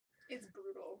It's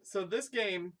brutal. So this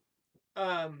game,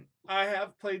 I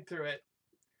have played through it.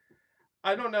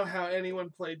 I don't know how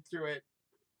anyone played through it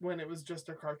when it was just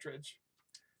a cartridge.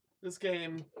 This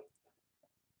game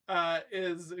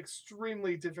is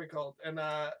extremely difficult, and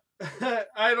I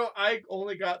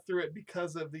only got through it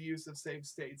because of the use of save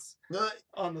states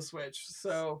on the Switch.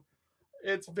 So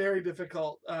it's very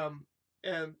difficult.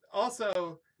 And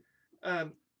also,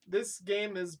 this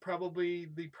game is probably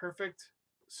the perfect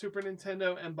Super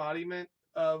Nintendo embodiment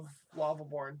of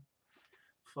Lavaborne.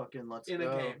 Fucking let's in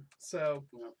go. a game. So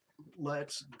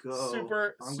let's go.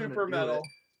 Super metal.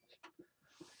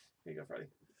 Here you go, Freddie.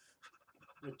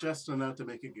 Just enough to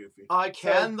make it goofy. I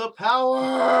can the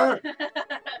power.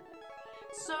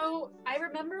 So I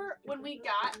remember when we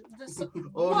got this.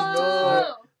 Oh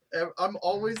Whoa! no! I'm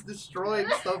always destroying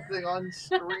something on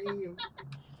stream.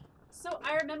 So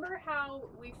I remember how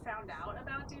we found out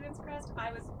about Demon's Crest.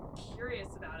 I was curious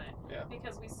about it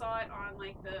because we saw it on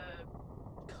like the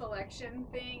collection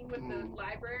thing with the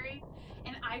library,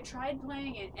 and I tried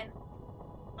playing it, and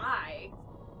I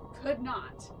could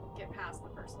not get past the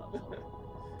first level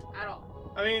at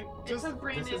all. I mean, this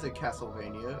is a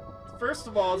Castlevania. First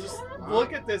of all, just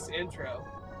look at this intro.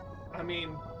 I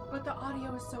mean, but the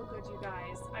audio is so good, you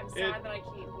guys. I'm sad that I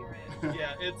can't hear it.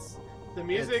 Yeah, it's the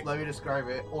music. Let me describe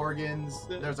it. Organs.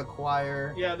 There's a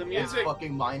choir. Yeah, the music. It's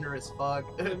fucking minor as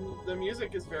fuck. The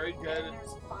music is very good. And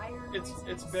there's fire.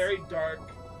 It's very dark.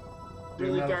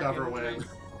 Really dark. Cover win.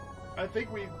 I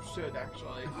think we should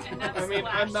actually. I mean,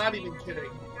 I'm not even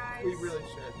kidding. We really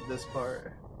should. This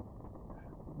part.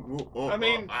 I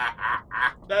mean,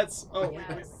 that's. Oh,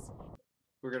 yes.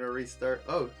 We're gonna restart.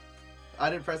 Oh, I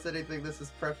didn't press anything. This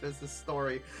is preface, this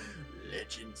story.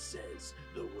 Legend says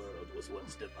the world was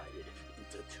once divided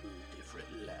into 2 different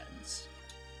lands.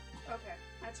 Okay,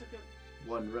 I took it.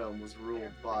 One realm was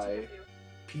ruled by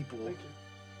people. Thank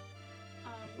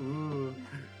you. Ooh,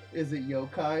 is it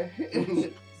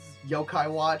yokai? Yokai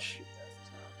watch.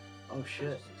 Oh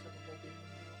shit.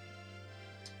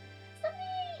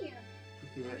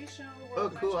 Oh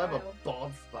cool, I have a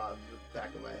bald spot in the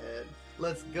back of my head.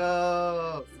 Let's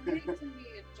go!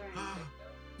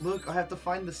 Look, I have to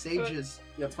find the sages.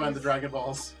 You have to find the Dragon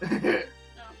Balls.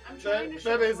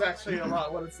 That is actually a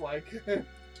lot what it's like.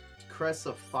 Crest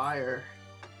of fire.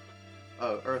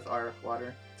 Oh, earth, air,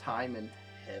 water, time, and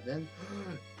heaven.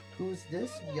 Who's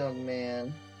this young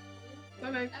man?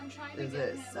 I'm trying to Is get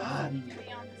it him Sun? to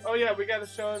be on the Oh yeah, we gotta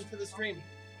show him to the stream.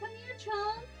 Come here,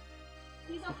 Chunk.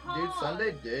 He's a hog. Dude,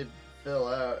 Sunday did fill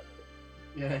out.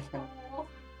 Yeah. Oh,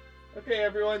 Okay,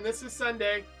 everyone, this is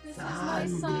Sunday. this is my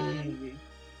son.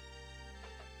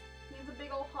 He's a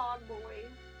big old hog boy.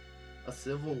 A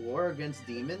civil war against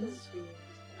demons?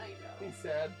 I know. He's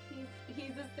sad.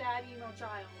 He's a sad emo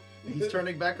child. He's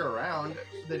turning back around.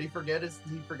 Did he forget he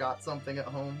forgot something at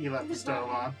home? He left the stove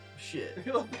on. Shit.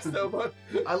 He left the stove on.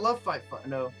 I love Fight Fire.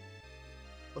 No.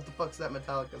 What the fuck's that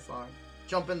Metallica song?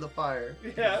 Jump in the fire.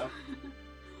 Yeah.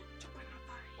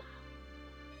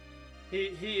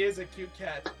 He is a cute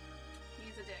cat.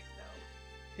 He's a dick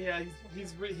though. Yeah,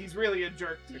 he's really a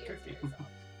jerk to He is, Cookie. he is.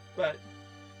 But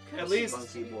at Cookie least used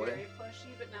to be Funky boy. very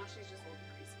pushy, but now she's just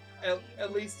a little crazy.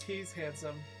 at least he's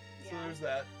handsome. So Yeah. there's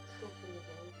that.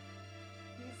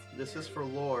 He's This is very for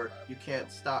lore. You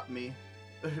can't stop me.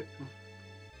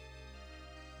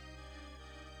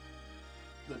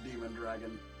 The demon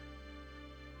dragon.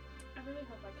 I really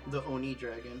hope I can. The Oni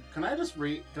dragon. Can I just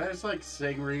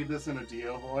like read this in a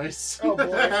Dio voice? Oh boy.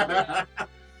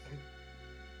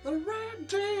 The red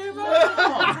demon!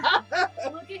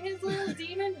 Look at his little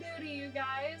demon booty, you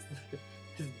guys.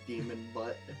 His demon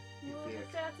butt. Little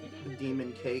sassy demon.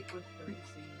 Demon cake.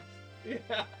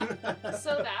 Yeah.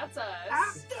 So that's us.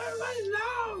 After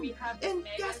a We have the in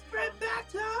mega desperate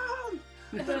phone.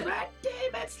 battle, the red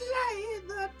demon slayed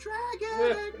the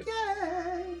dragon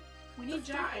again. We need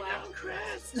Jack Black.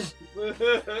 Crest. We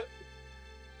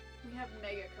have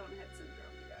mega conehead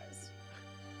syndrome, you guys.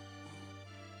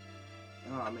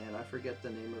 Oh man, I forget the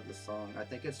name of the song. I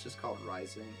think it's just called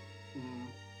Rising.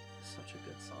 Such a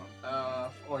good song.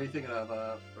 Or are you thinking of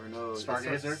Or no,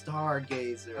 Stargazer?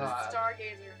 Stargazer.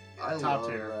 Stargazer. I Top love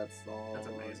tier. that song. That's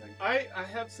amazing. I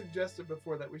have suggested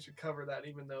before that we should cover that,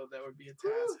 even though that would be a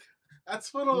task.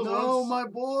 That's one of those No, ones. my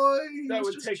boy. That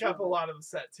would take up a lot of the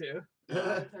set too.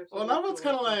 Well, that one's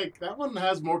kind of like that one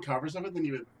has more covers of it than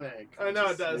you would think. I know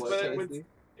it does, What, but Tracy?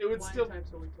 it would still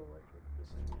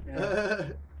Yeah.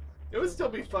 it would still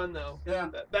be fun though. Yeah.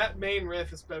 That main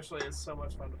riff especially is so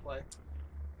much fun to play.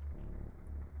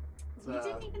 We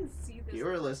didn't even see this. You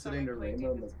were listening to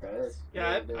Rainbow Macbeth. Yeah,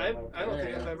 I don't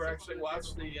think I've ever actually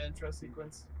watched the intro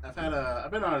sequence. I've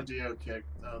been on a Dio kick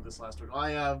this last week.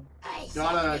 I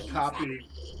got a copy.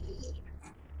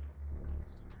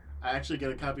 I actually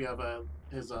get a copy of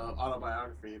his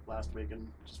autobiography last week and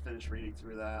just finished reading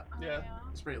through that. Yeah.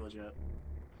 It's pretty legit.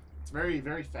 It's very,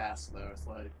 very fast though. It's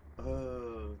like,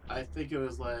 I think it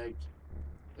was like,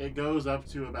 it goes up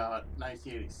to about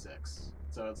 1986.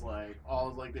 So it's like all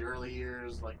of like the early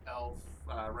years, like Elf,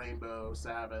 Rainbow,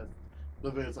 Sabbath.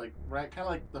 But it's like kind of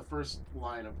like the first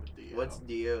lineup with Dio. What's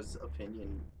Dio's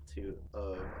opinion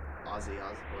of Ozzy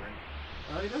Osbourne?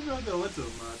 He doesn't really go into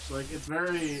it much. Like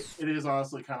it is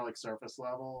honestly kind of like surface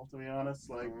level, to be honest.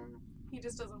 Like he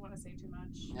just doesn't want to say too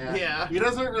much. Yeah. He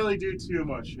doesn't really do too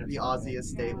much. The Ozzy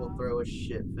estate will throw a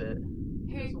shit fit.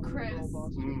 Hey Chris,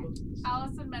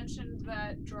 Allison mentioned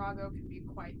that Drago can be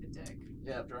quite the dick.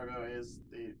 Yeah, Drago is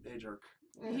a jerk.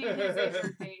 He is a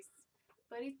jerk face.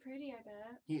 But he's pretty, I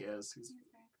bet. He is. He's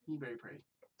very pretty.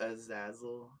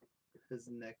 Azazel, his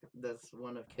neck. That's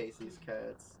one of Casey's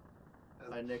cats.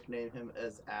 I nickname him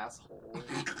as Asshole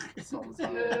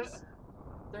sometimes.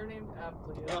 They're named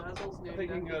aptly. Well, Azazel's I named think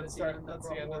you after can go the start. demon that That's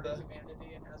the brought end of war to the.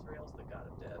 humanity, and Azrael's the god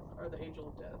of death, or the angel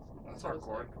of death. That's So it's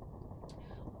hardcore.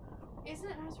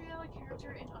 Isn't Azrael a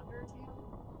character in Undertale?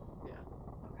 Yeah,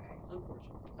 Okay.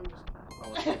 unfortunately.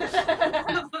 I'm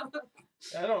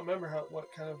just. I don't remember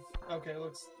what kind of. Okay,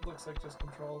 looks like just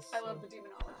controls. I love the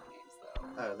demonology names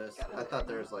though. Oh, I thought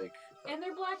there was like And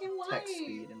they're black and white. text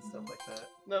speed and stuff like that.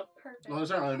 Nope. Perfect. Well, there's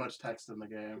not really much text in the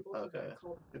game. Okay.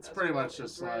 It's pretty much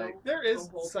just like There is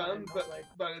The whole some, time, but like,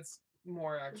 it's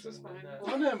more action is than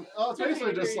fine. that. it's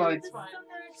basically just like It's fine.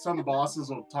 some bosses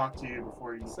will talk to you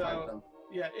before you So- fight them.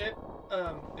 Yeah,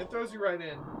 it throws you right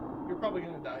in. You're probably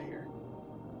gonna die here.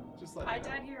 Just like I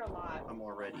died here a lot. I'm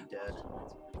already dead.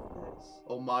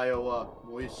 Omae wa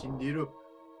moi shindiru.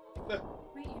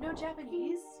 Wait, you know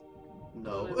Japanese?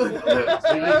 No.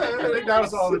 I think that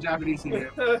was all the Japanese he knew.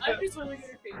 I'm just really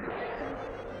good at faking it.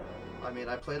 I mean,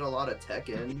 I played a lot of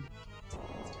Tekken.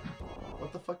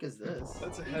 What the fuck is this?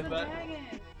 That's a He's a headbutt. dragon.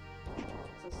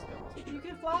 It's a skeleton. You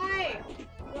can fly!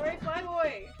 Glory fly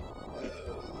boy!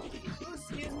 Oh,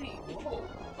 excuse me. Whoa.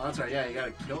 Oh, that's right. Yeah, you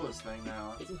gotta kill this thing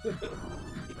now.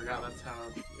 Forgot that's how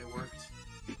it worked.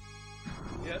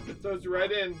 Yeah, it throws you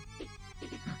right in.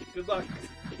 Good luck.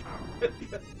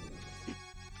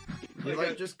 He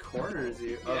like just corners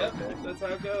you. Oh, Yeah, okay. that's how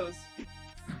it goes.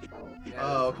 Yeah.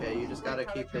 Oh, okay. You just gotta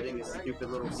keep hitting his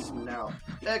stupid little snout.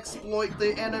 Exploit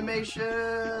the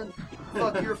animation.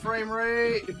 Fuck your frame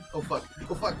rate. Oh fuck.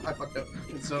 Oh fuck. I fucked up.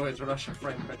 And so it's Russian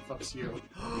frame rate fucks you.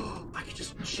 I can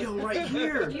just chill right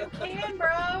here. You can,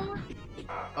 bro!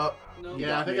 No,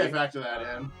 Yeah, I think I factored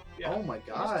that in. Yeah. Oh my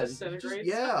god. disintegrates.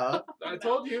 Yeah. I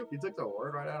told you. You took the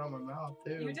word right out of my mouth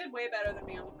too. You did way better than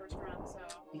me on the first run, so.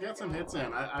 You got some hits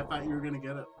in. I thought you were gonna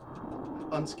get it.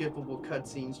 Unskippable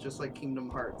cutscenes, just like Kingdom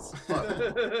Hearts. Fuck. I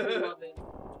love it.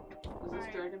 Is this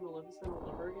dragon Maleficent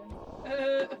all over again?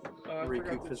 Oh, I Riku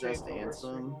forgot to possessed change the word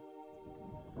string.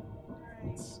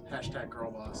 Ansem. Hashtag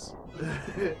girl boss.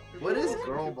 What is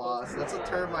girl boss? That's a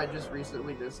term I just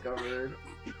recently discovered.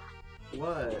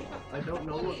 What? I don't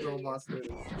know what girl boss is.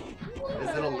 Is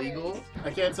it illegal?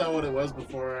 I can't tell what it was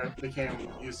before it became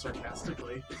used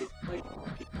sarcastically. Like,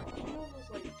 you know those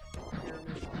like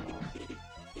pyramid schemes?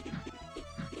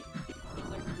 It's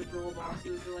like the girl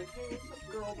bosses. They're like, hey, what's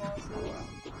up, girl bosses?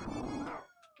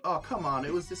 Oh, come on.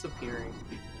 It was disappearing.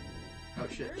 Oh,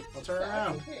 shit. I'll turn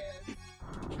around.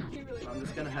 I'm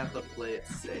just gonna have to play it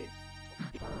safe.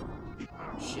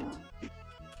 Shit.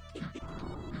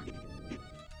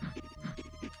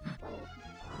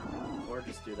 Or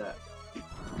just do that.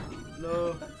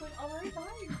 No. That's like, alright, fine.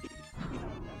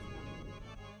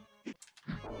 Hey,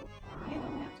 the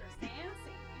maps are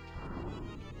fancy.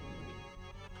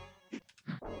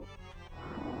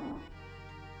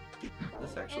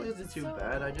 This actually isn't too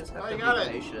bad. I just have Oh, to you got be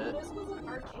it. patient. This was an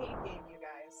arcade game, you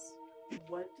guys.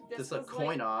 What? Just a was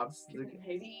coin like ops. the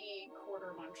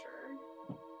quarter muncher.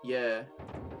 Yeah.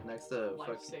 Next to Life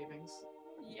fucking. savings.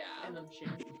 Yeah. And then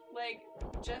change. Like,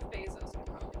 Jeff Bezos could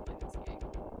probably play this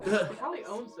game. He probably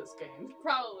owns this game.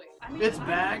 Probably. I mean, It's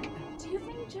back. Do you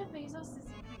think Jeff Bezos is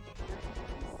even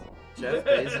Jeff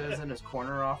Bezos in his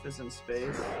corner office in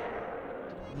space.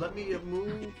 Let me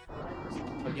move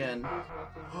again.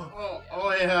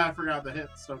 Oh yeah, I forgot the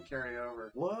hits don't carry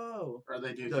over. Whoa. Or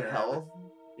they do The carry health. over.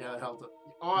 Yeah, the health.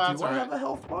 Oh, Do that's I right. have a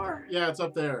health bar? Yeah, it's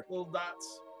up there. Little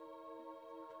dots.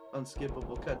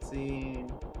 Unskippable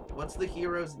cutscene. What's the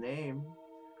hero's name?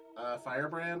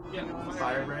 Firebrand? Yeah,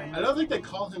 Firebrand. I don't think they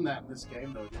call him that in this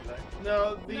game, though, do they?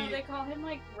 No, No, they call him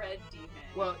like Red Demon.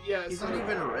 Well, yeah. He's so, not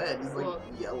even red. He's like well,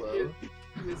 yellow.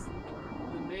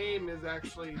 The name is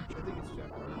actually, I think it's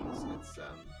Japanese. It's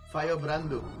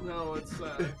Firebrando. no, it's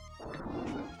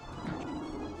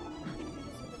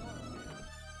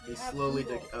He slowly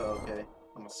oh, okay.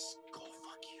 I'm a skull.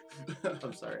 Fuck you.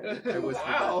 I'm sorry. I whispered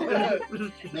Wow. that.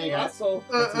 Muscle.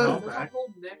 That's an all There's a back.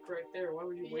 whole neck right there. Why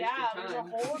would you waste Yeah, your there's a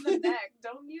time? hole in the neck.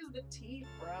 Don't use the teeth,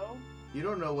 bro. You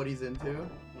don't know what he's into.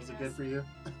 Was it good for you?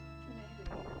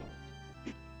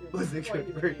 Was it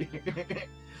good for you?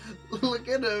 Look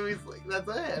at him. He's like, that's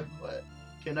a head. What?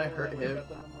 Can I hurt him?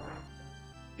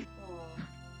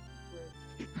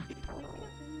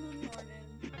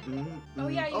 Oh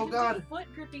yeah, you Oh can God. do foot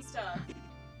grippy stuff.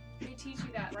 They teach you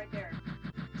that right there.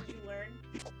 Did you learn?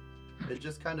 It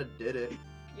just kind of did it.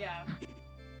 Yeah. You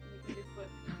can do foot.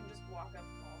 You can just walk up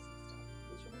walls and stuff.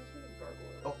 This reminds me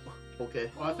of Gargoyle. Oh,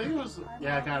 okay. Well, I think it was.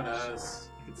 Yeah, it kind of does.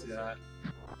 You can see that.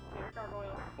 Here,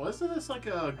 gargoyle. Well, isn't this like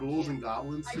a Ghouls and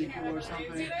Goblins I can't sequel or remember the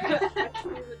something? names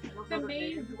either. The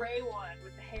main gray one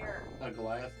with the hair. A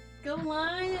Goliath?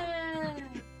 Goliath.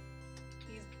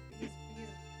 He's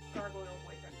gargoyle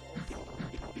boyfriend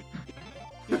goals.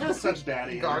 He has such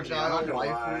daddy energy, I'm not Gargoyle gonna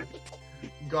lie.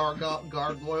 waifu.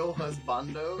 Gargoyle I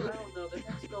husbando. don't know. The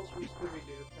hex spells from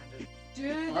Scooby-Doo kind of.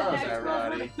 Dude, Wow, the is hex that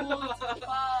girls were right? cool as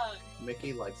fuck.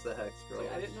 Mickey likes the hex girl.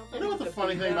 Like, I didn't know. You know what the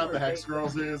funny thing about the Hex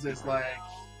Girls is? It's like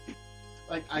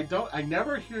I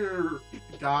never hear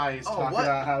guys Oh, talk what?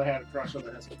 about how they had a crush on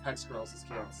the Hex Girls as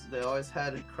kids. They always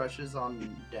had crushes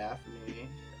on Daphne.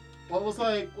 Well, it was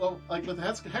like with the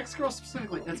Hex Girls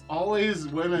specifically, it's always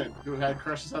women who had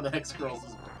crushes on the Hex Girls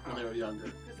when they were younger.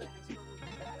 Because the hex girls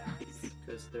were badass.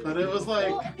 Cause they're But it was like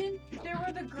Well, and then there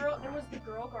was the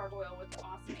girl gargoyle with the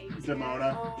awesome 80s Demona.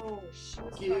 hair. Oh, she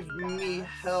was give fucking me badass.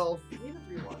 health. I need to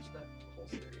rewatch that whole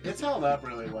series. it's held up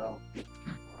really well. I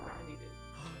need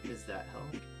it. Is that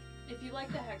health? If you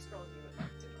like the hex girls, you would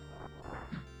like to.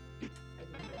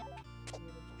 I need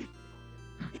it.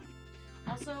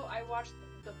 Also, I watched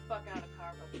the fuck out of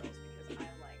Powerpuff Girls because I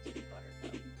liked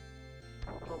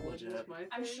Buttercup. Bubbles was my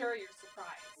I'm thing. sure you're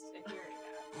surprised at hearing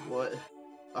that. What?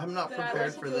 I'm not That I prepared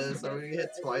wasn't for supposed this. to I'm get gonna hit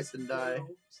that. twice and die.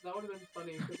 So that would have been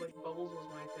funny because like Bubbles was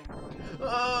my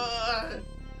thing.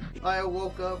 I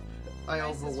woke up. I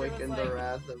My sister awakened was the like-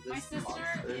 wrath of My this sister,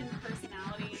 monster. in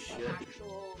personality, Shit. and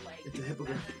actual like It's a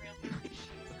hippogriff. as in real person,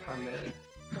 she's I'm very in.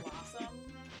 blossom,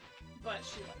 but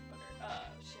she liked Bubbles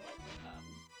as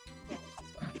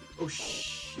well. Oh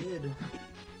shit.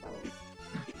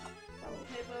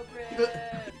 Hippogriff.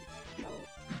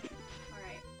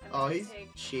 Alright. Oh, he's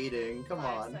cheating. Come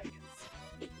 5 on. seconds.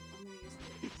 I'm gonna use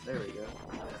these. There we go.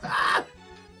 Ah!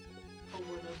 Oh,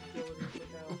 one of those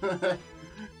abilities. Look out.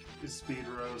 His speed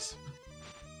rose.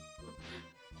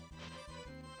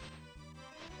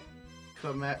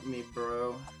 Come at me,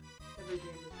 bro. Every game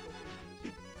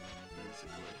is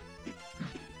Basically.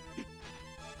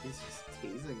 He's just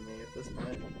teasing me at this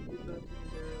point. He's not to be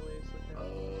there release. Look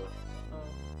out.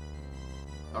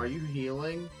 Oh. Are you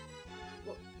healing?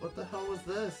 What the hell was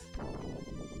this?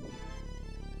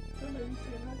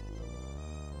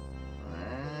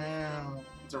 Wow.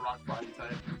 It's a rock flying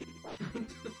type.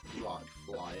 Rock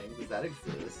flying. Does that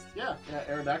exist? Yeah,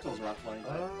 Aerodactyl's a rock flying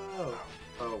type. Oh.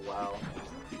 Oh wow.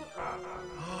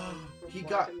 From He Black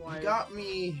got and White.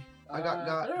 me. I got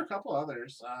There are a couple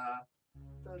others.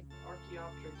 The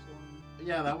Archaeopteryx one.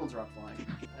 Yeah, that one's rock flying.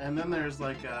 And then there's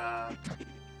like I think,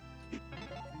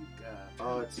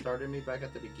 Oh, it started me back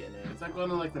at the beginning. it's like one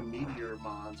of like the meteor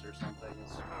mods or something.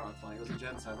 It's rock flying. It was a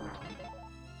Gen 7 mod.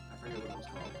 I forget what it was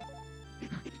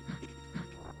called.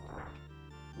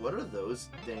 What are those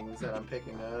things that I'm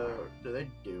picking up? Do they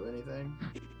do anything?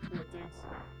 What things?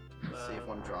 Let's see if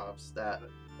one drops. That.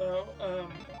 Oh,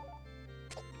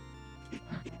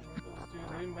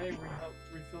 they may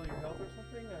refill your health or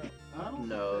something. I don't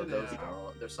No, think they those do.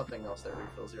 don't. There's something else that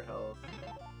refills your health.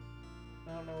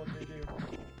 I don't know what they do.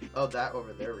 Oh, that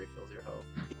over there refills your health.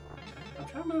 I'm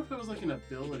trying to remember if it was like an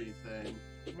ability thing.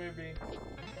 Maybe.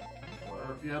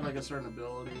 Or if you had like a certain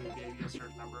ability, it gave you a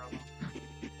certain number of them.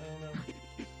 I don't know.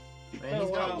 Man, Oh,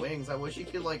 he's got wow. wings. I wish he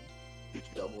could like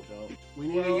double jump. We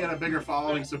need Well, to get a bigger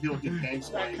following so people can game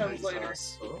that comes later.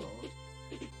 Oh.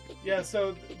 Yeah,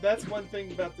 so that's one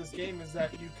thing about this game is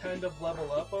that you kind of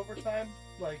level up over time.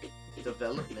 Like,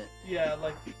 Development. yeah,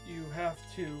 like you have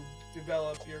to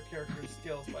develop your character's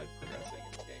skills by progressing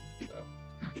in the game.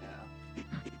 So. Yeah.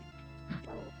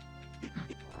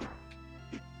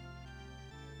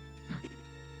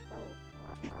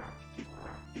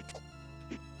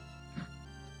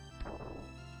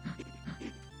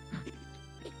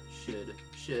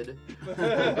 Shid.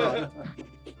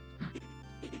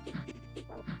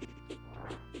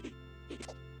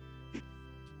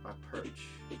 My perch.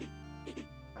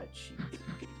 I cheat.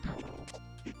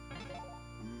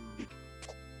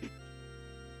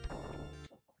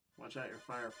 Watch out, your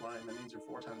firefly, and that means you're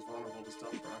 4 times vulnerable to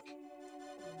stealth rock.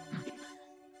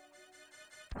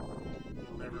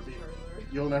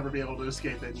 You'll never be able to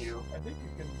escape in you. I think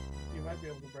you might be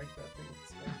able to break that thing with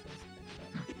the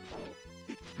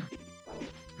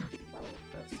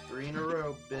That's 3 in a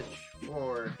row, bitch.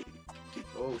 4.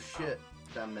 Oh shit.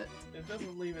 Damn it. It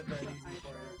doesn't leave it that easy for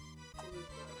you.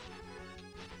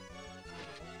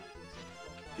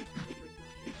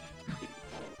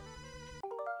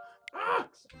 Ah!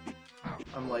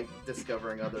 I'm like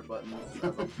discovering other buttons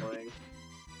as I'm playing.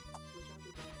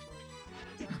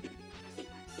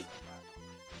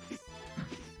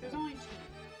 There's only 2.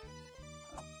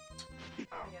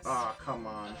 Oh, come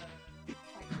on.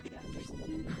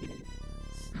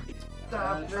 Try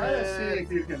Stop to see it!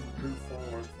 if you can move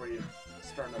forward before you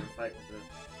start another fight with it.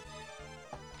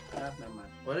 Never mind.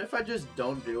 What if I just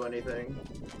don't do anything?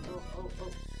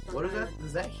 What is that?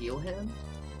 Does that heal him?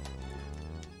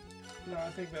 No, I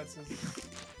think that's his.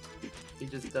 He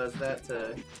just does that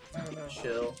to I don't know.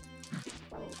 chill.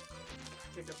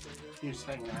 You're just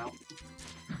hanging out.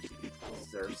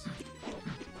 Deserves.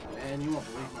 Man, you won't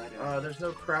believe my day. There's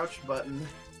no crouch button.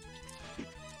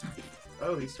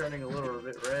 Oh, he's turning a little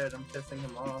bit red. I'm pissing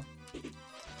him off.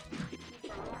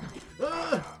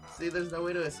 See, there's no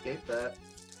way to escape that.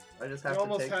 I just have You to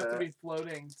almost take have that. to be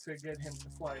floating to get him to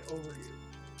fly over you.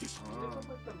 You put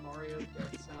like the Mario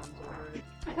death sounds over it.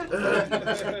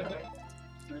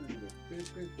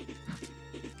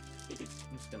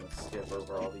 I'm just gonna skip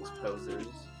over all these posers.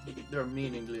 They're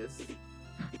meaningless.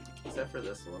 Except for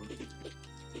this one.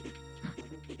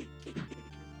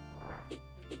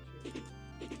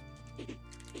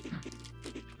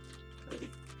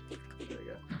 There we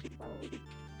go.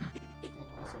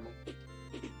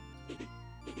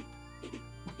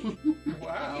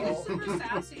 Wow. He was super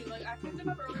sassy. Like, I picked him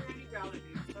up earlier and he growled at me.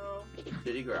 So,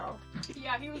 Did he growl?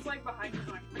 yeah, he was like behind me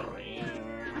going, and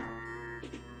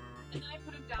then I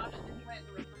put him down and then he went in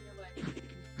the room and you're like, and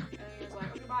then he was like,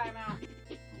 okay, bye, I'm out.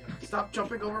 Stop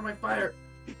jumping over my fire!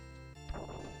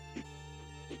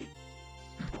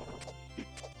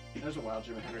 There's a wild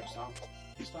Jimi Hendrix song.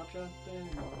 Stop jumping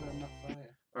over my fire.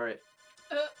 Alright.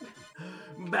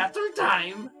 Battle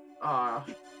time! Aw.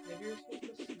 Maybe you're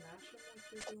supposed to smash him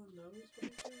like you're doing those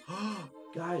things?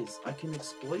 Guys, I can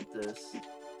exploit this.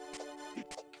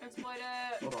 Exploit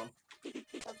it. Hold on.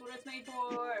 That's what it's made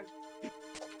for.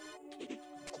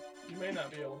 You may not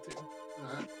be able to.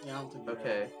 Yeah, I don't think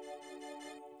Okay.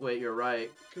 Wait, you're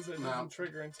right. Because it No. doesn't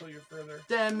trigger until you're further.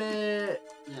 Damn it!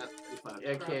 Yeah, you're fine.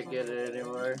 I can't get it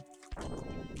anymore.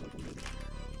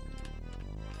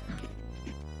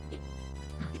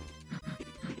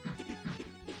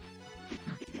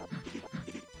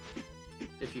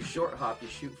 If you short hop, you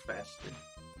shoot faster.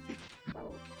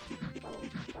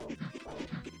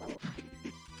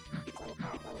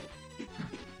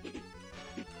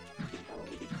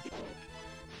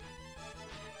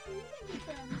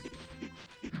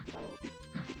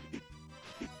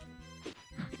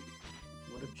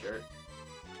 What a jerk.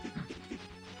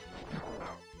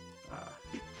 I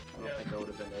don't think I would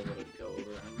have been able to go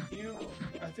over him.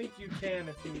 I think you can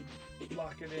if you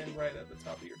lock it in right at the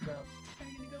top of your jump. Are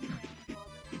you gonna go now?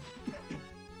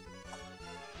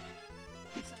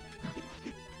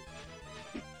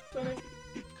 Stunning.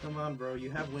 Come on, bro.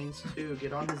 You have wings too.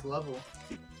 Get on his level.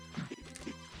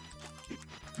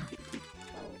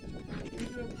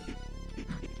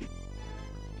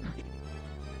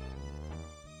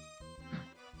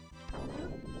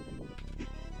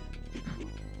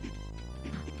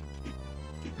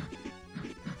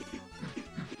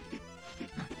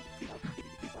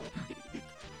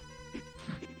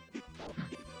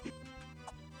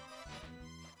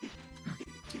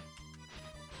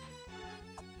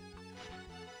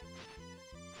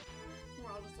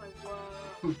 We're all just like,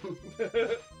 whoa.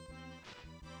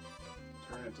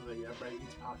 Turn into the everybody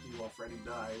eats Pocky while Freddie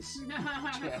dies.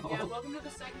 Yeah, welcome to the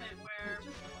segment where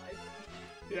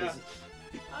Yeah.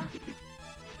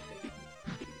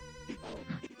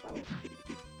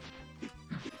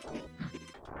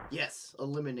 Yes,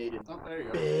 eliminated. Oh, there you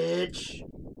go. Bitch!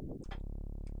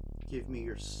 Give me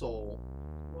your soul.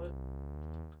 What?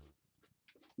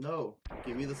 No,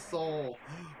 give me the soul.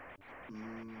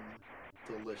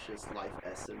 Delicious life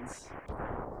essence.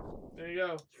 There you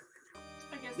go.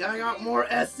 I guess Yeah, I got more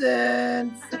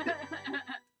essence!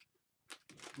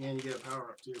 Yeah, you get a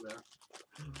power up too there.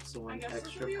 So I one guess this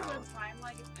extra would be a power. good time,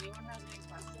 like, if anyone has any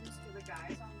questions for the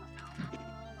guys on the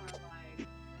outro.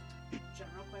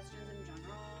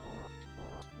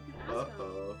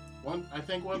 I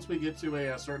think once we get to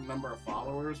a certain number of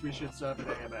followers, we should set up an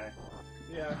AMA.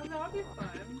 Yeah. Oh, that would be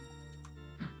fun.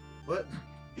 What?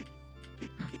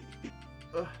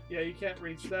 Yeah, you can't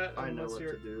reach that I know unless what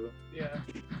you're. to do. Yeah.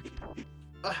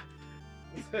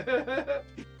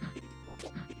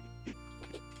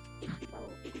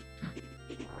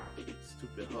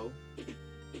 Stupid hoe.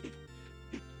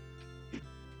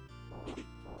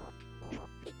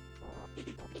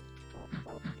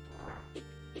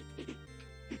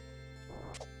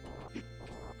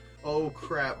 Oh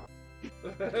crap.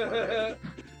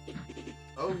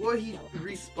 Oh, what? He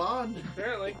respawned.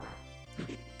 Apparently.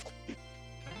 Did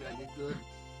I get good?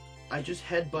 I just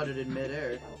headbutted in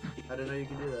midair. I didn't know you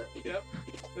could do that. Yep.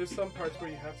 There's some parts where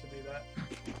you have to do that.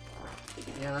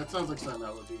 Yeah, that sounds like something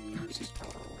that would be used.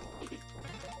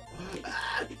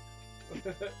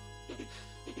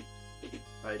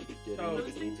 I didn't Oh. Those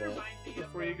do things that. remind me of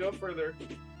Before you go further,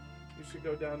 you should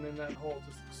go down in that hole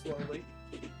just slowly.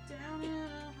 down in a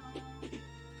hole.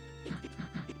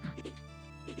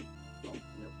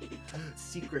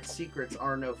 Secrets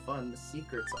are no fun. The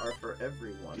secrets are for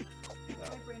everyone. My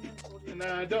brain had told you. And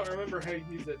I don't remember how you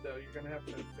use it though. You're gonna have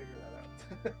to figure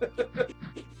that out.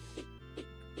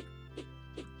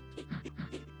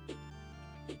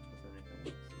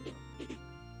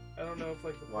 I don't know if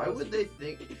like the Why would they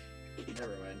think? Never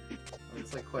mind. I'm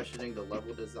just like questioning the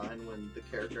level design when the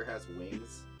character has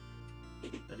wings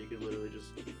that he could literally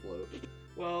just float.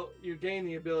 Well, you gain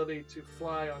the ability to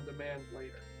fly on demand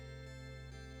later.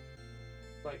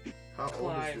 Like, How old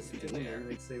climb is this in game? there. It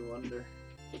makes me wonder.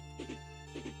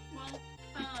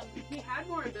 Well, he had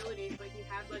more abilities, but he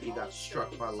had like He all got the struck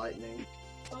stones. by lightning.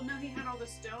 Well, no, he had all the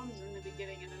stones in the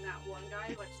beginning, and then that one guy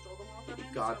like stole them all from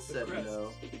him. God so said Crest.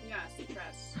 no. Yes, the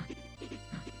Crest.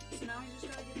 So now he's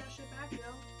just gotta get that shit back,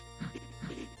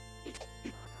 yo.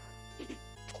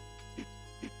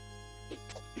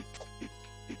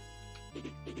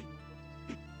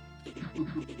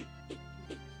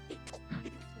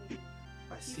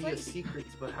 I see like- a secret,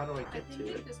 but how do I I get think to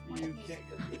at it? this point you he's... can't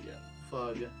get to it yet.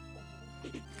 Fug.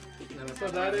 So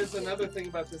that is another thing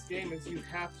about this game is you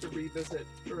have to revisit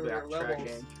earlier levels.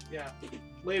 Backtracking. Yeah.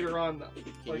 Later on though.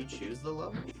 Can Like, you choose the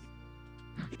level?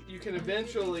 you can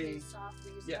eventually Soft,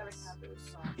 we used yes. to have those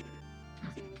softer.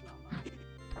 His name was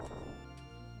Momo.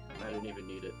 I didn't even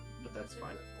need it, but that's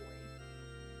fine.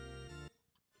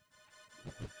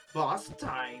 Boss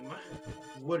time!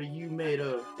 What are you made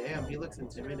of? Damn, he looks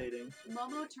intimidating.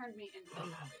 Momo turned me into a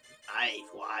puppet. I've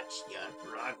watched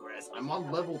your progress. I'm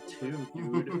on level 2,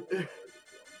 dude.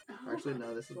 Actually,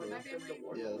 no, this is My the...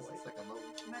 family, Yeah, this is the second level.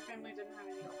 my family didn't have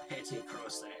any. Petty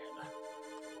Crusade.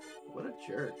 What a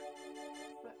jerk.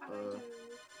 But I Uh, do.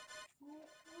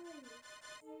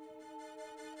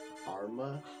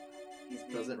 Arma? He's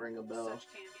being Doesn't ring a bell. Such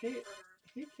candy for her.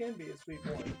 he can be a sweet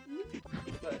boy.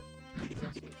 But he's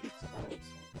also a jerk sometimes.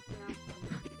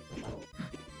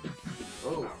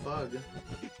 Oh, fug.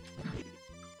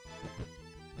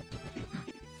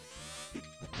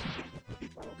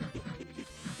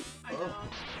 I know.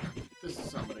 This is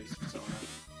somebody's persona.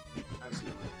 I've seen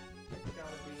it. It's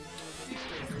gotta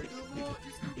be Dude, one of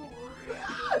just those Google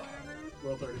whatever.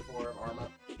 Rule 34 of Arma.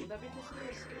 Would that be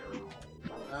considered scary?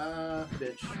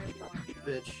 Bitch. I have no idea.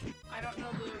 Bitch. I don't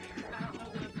know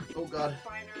the. Oh god.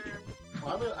 Finer.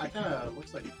 Well, I kind of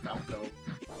looks like Falco.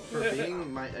 For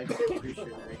being my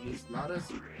executioner, he's not as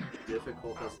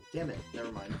difficult as... Damn it.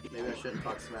 Never mind. Maybe I shouldn't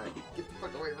talk smack. Get the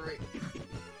fuck away from me.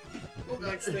 Oh, God.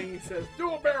 Next thing he says,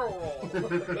 do a barrel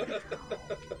roll!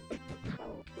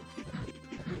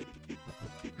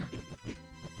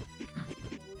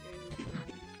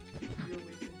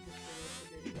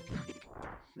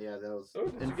 Yeah, that was Oh,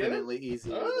 did you get it? infinitely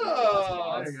easier. than the Oh! last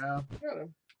boss. There you go. Got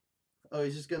him. Oh,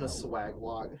 he's just gonna swag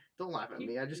walk. Don't laugh at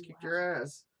me. I just kicked your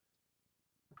ass.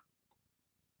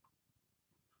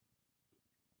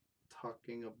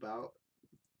 Talking about.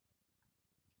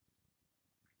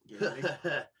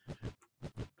 Yeah.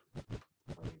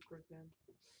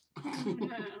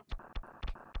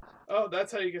 Oh,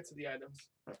 that's how you get to the items.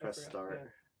 I press forgot, start.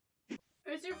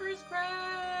 It's your first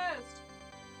crest!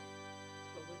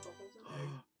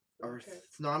 Earth. Okay.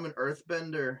 No, I'm an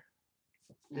earthbender.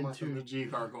 Morph into G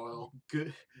Gargoyle.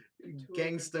 Good. Into a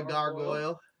Gangsta good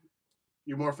gargoyle.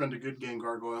 You morph into Good Game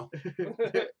Gargoyle.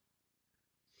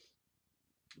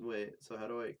 Wait, so how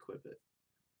do I equip it?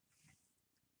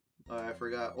 Oh, I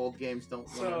forgot. Old games don't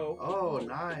wanna... So- Oh,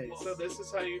 nice. So this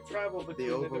is how you travel between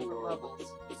the different overworld.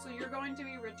 levels. So you're going to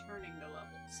be returning the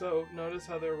levels. So notice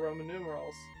how they're Roman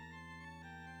numerals.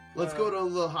 Let's go to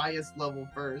the highest level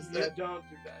first. Yeah, don't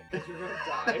do that because you're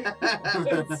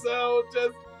gonna die. So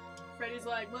just Freddie's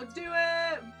like, let's do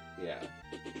it! yeah.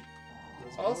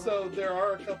 Also, there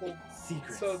are a couple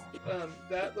secrets. So,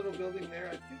 that little building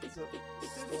there, I think is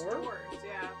a store. Stores,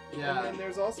 yeah. Yeah. And then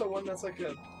there's also one that's like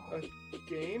a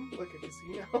game, like a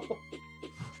casino.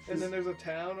 And then there's a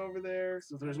town over there.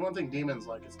 So there's one thing demons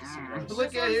like is casinos.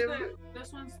 Look at him.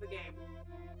 This one's the game.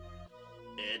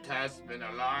 It has been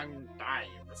a long time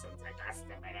since a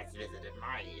customer has visited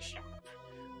my shop.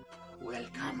 He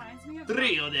Welcome, reminds me of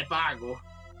Trio de Pago.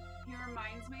 He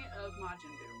reminds me of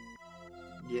Majin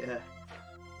Buu. Yeah.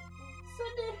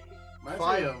 Sunday. Reminds me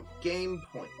 5 of game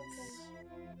points.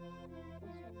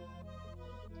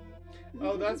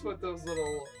 Oh, that's what those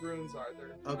little runes are.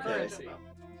 They're Okay. currency.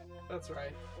 That's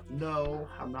right. No,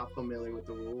 I'm not familiar with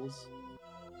the rules.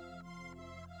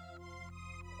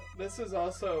 This is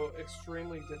also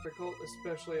extremely difficult,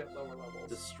 especially at lower levels.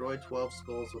 Destroy 12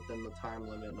 skulls within the time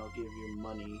limit and I'll give you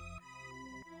money.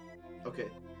 Okay.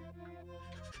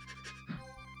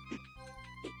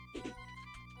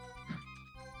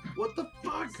 What the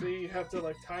fuck? See, you have to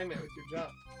like time it with your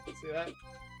jump. See that?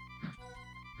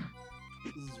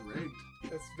 this is rigged.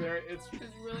 It's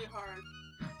It's really hard.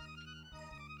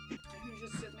 He's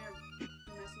just sitting there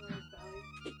messing with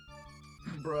his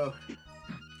belly. Bro.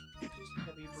 Just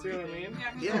heavy See what I breathing. mean?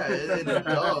 Yeah, it's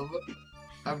dumb.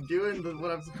 I'm doing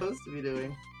what I'm supposed to be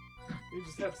doing. You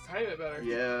just have to time it better.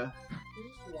 Yeah. You're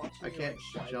just watching I it, can't like,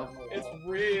 slide jump. down the It's wall.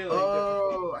 really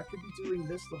Oh, I could be doing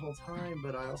this the whole time,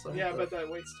 but I also have difficult. Yeah, to... but that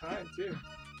wastes time too.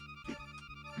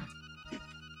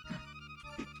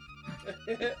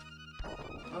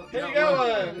 Oh, Here you got go,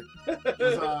 one. one.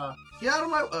 There's, Get out of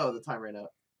my... Oh, the time ran out.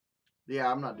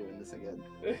 Yeah, I'm not doing this again.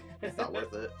 It's not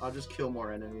worth it. I'll just kill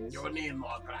more enemies. you need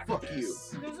more practice. Fuck you.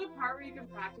 There's a part where you can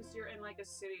practice. You're in like a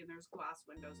city and there's glass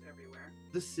windows everywhere.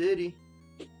 The city.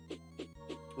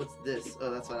 What's this?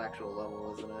 Oh, that's an actual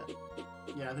level, isn't it?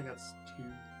 Yeah, I think that's 2.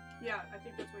 Yeah, I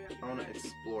think that's where you have to I want to go.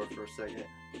 explore for a second.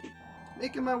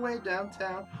 Making my way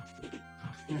downtown.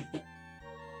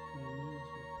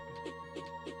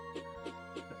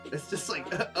 It's just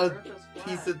like a Earth is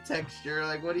piece flat. of texture.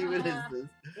 Like, what even is this?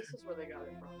 This is where they got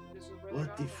it from. This is where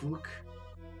What the they got it. fuck?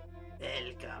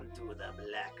 Welcome to the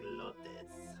Black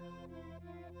Lotus.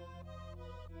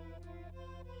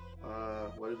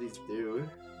 What do these do?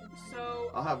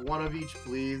 So, I'll have one of each,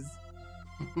 please.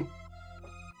 it will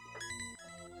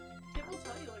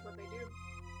tell you like what they do.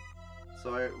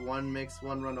 So one makes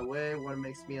one run away, one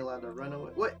makes me allowed to run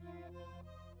away. What?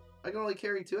 I can only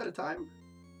carry 2 at a time?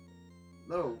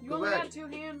 No, You go only back. got 2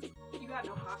 hands. You got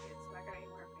no pockets. That guy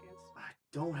ain't wearing I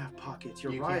don't have pockets.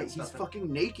 You're You right. can't He's stuff it.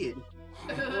 fucking naked.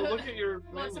 pants. Well, look at your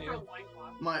Well, except for a menu.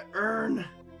 loincloth. My urn.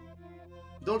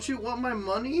 Don't you want my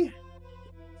money?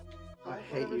 I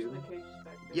hate Whatever's in you. the cage is back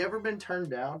there. You ever been turned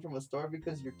down from a store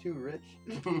because you're too rich?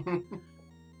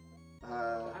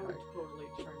 I would totally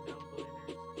turn down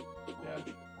billionaires.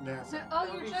 Yeah. yeah. So, oh,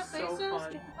 That you're would be Jeff so Bezos?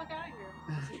 fun. Get the fuck out of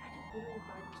here. Literally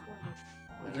buy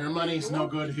this one. Your money's no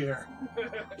good here.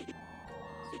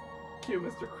 Cue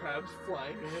Mr. Krabs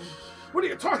flying in. What are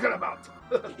you talking about?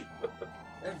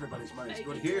 Everybody's money's I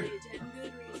good can here. tell you 10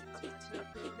 good reasons not to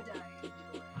approve a diet.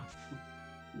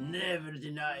 Never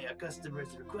deny a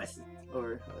customer's request.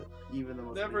 Or even the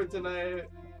most Never deny it.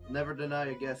 never deny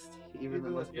a guest, even the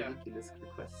Even most yeah. ridiculous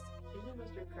request. Even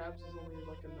Mr. Krabs is only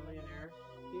like a millionaire.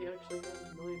 He actually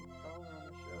has $1 million on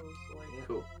the show, so like,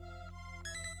 Cool.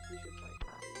 we should try that.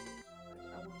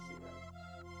 Like, I want to see that.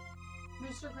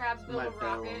 Mr. Krabs built My a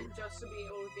rocket phone. just to be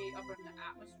able to be up in the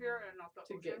atmosphere and not the To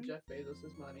ocean. get Jeff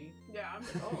Bezos' money. Yeah.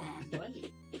 Oh,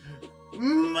 money.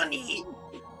 Money!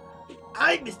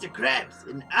 I'm Mr. Krabs,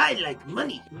 and I like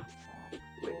money.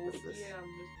 Wait, what's this? Yeah,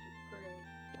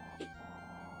 Mr. Krabs.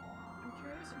 I'm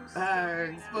curious who's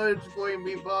Sponge Boy and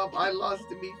Bebop, I lost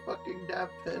to me fucking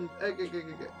Daft Pen. I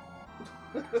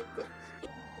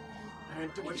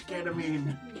had too much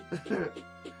ketamine.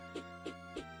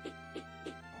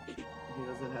 He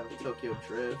doesn't have Tokyo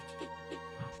Drift.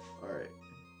 Alright.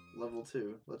 Level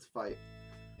 2. Let's fight.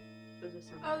 There's a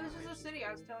Oh, this is a city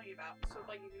I was telling you about. So,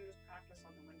 like, you can just practice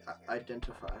on the windows. here.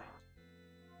 Identify.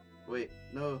 Wait,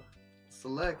 no.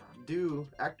 Select, do,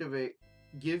 activate,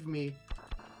 give me.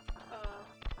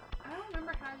 I don't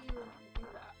remember how you do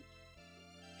that.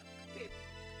 Babe,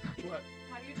 What?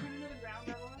 how do you turn into the ground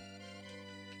level?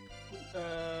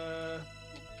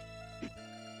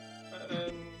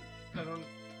 I don't.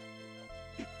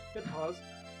 Hit pause.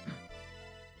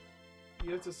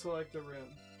 You have to select the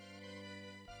rune.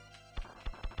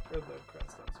 Or the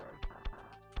crest, I'm sorry.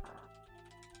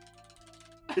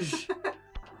 I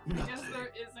guess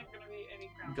there isn't going to be any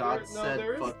ground. God no, said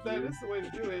there is, fuck that you. is the way to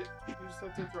do it. You just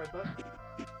have to hit the right button.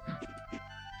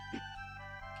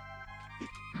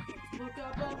 Look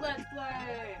up a Let's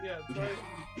Play! Yeah,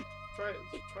 try try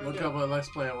Look again. up a Let's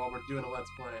Play while we're doing a Let's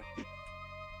Play. Oh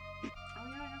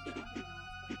yeah, I guess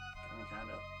we're Kind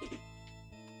of.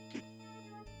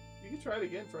 You can try it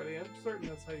again, Freddie. I'm certain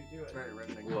that's how you do It's it. very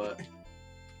riveting. What?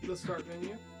 The start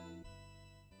menu.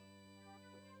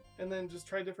 And then just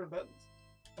try different buttons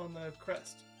on the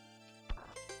crest.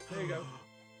 There you go.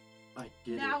 I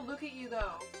did Now it. look at you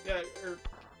though.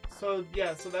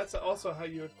 Yeah, so that's also how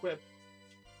you equip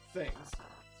things.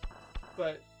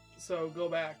 But, so go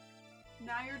back.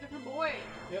 Now you're a different boy.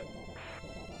 Yep.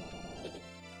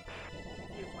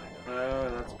 You fly though. Oh,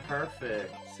 that's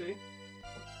perfect. See?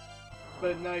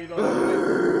 But now you don't have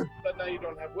wings. But now you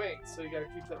don't have wings, so you gotta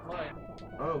keep that in mind.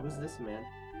 Oh, who's this man?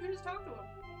 You can just talk to him.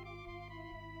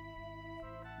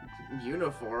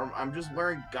 Uniform? I'm just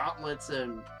wearing gauntlets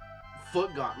and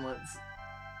foot gauntlets.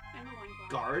 And the loincloth.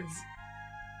 Guards?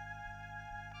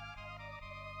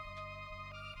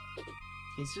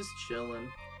 He's just chilling.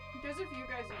 There's a few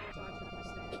guys you can talk to in the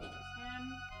stage. There's him,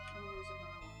 and there's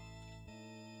another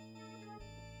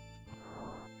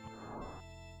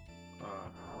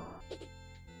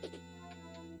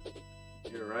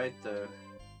one. You're right, though.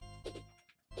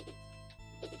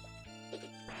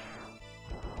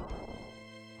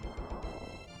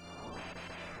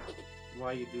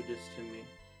 Why you do this to me?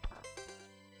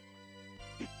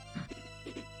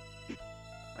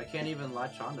 I can't even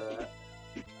latch onto that.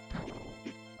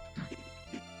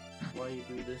 Why you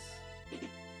do this?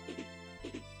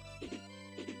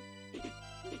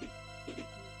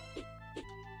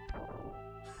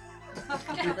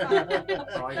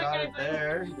 Oh, I got it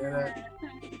there. I was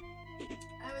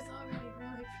already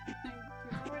really feeling. He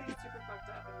was already super fucked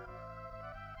up,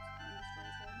 and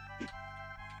then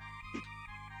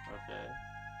Okay.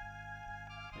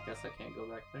 I guess I can't go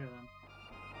back there then.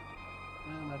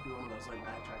 It might be one of those like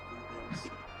backtracking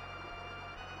things.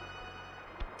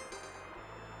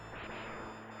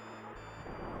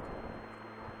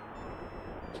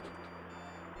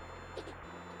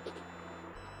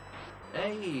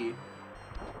 Hey!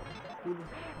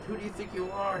 Who do you think you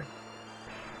are?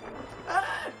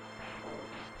 Ah!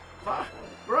 Fuck!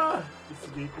 Bruh!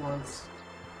 Escape once.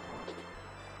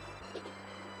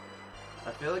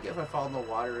 I feel like if I fall in the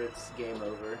water, it's game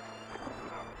over.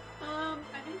 I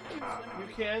think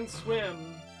you can swim. You can swim,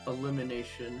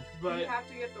 Elimination. but you have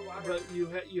to get the water. but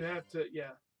you have to,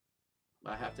 yeah.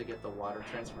 I have to get the water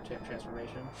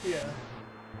transformation. Yeah.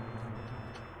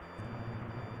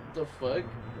 The fuck?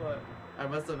 What? I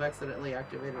must have accidentally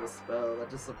activated a spell. That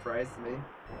just surprised me.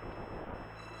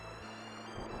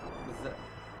 Is that...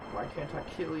 Why can't I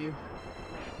kill you?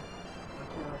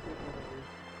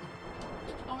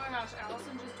 Oh my gosh,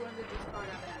 Allison just joined the Discord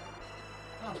event.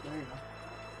 Oh, there you go.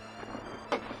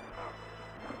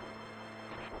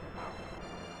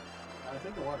 I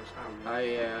think the water's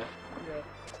fine. Yeah.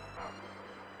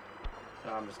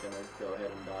 I'm just gonna go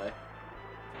ahead and die.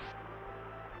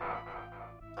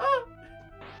 Ah!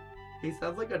 He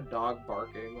sounds like a dog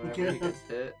barking whenever he gets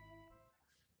hit.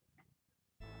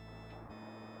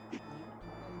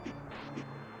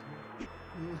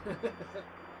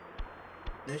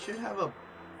 They should have a...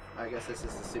 I guess this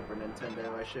is the Super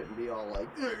Nintendo. I shouldn't be all like...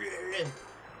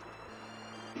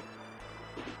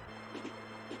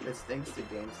 It's thanks to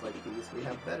games like these, we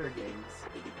have better games.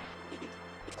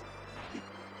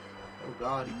 Oh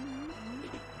god.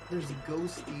 There's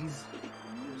ghosties.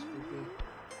 They're spooky.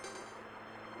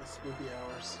 The spooky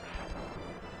hours.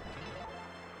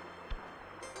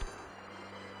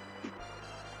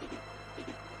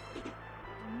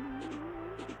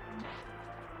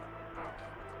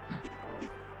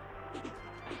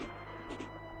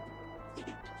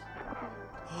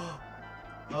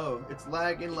 Oh, it's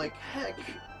lagging like heck.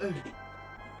 Ugh.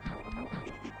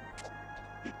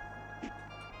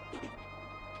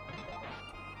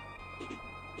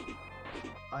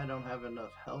 I don't have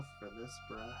enough health for this,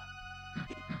 bruh.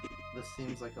 This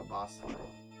seems like a boss fight.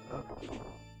 Oh. You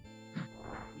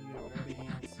got grabby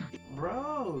hands.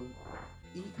 Bro!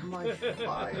 Eat my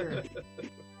fire.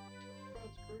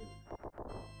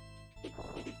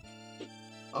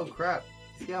 Oh crap.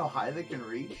 See how high they can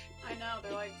reach? I know,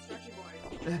 they're like stretchy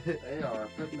boys. They are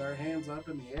putting their hands up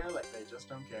in the air like they just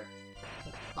don't care.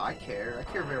 I care. I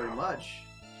care very much.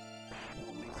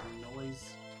 Won't make some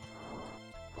noise.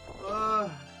 I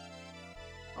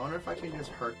wonder if I can just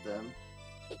hurt them.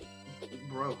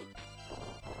 Bro.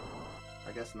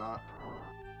 I guess not.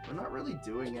 They're not really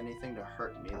doing anything to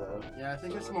hurt me, though. Yeah, I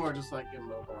think it's more just like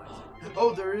immobilizing.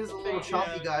 Oh, there is a little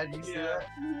chompy Yeah, guy. Do you see yeah. that?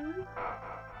 Mm-hmm. Oh,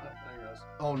 there it goes.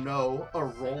 Oh no, a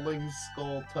rolling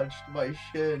skull touched my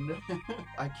shin.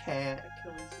 I can't.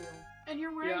 Achilles heel. And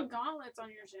you're wearing Yeah. gauntlets on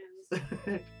your shins.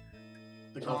 The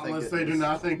Oh, thank gauntlets, they do goodness.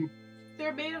 nothing.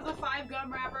 They're made of the 5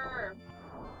 gum wrapper.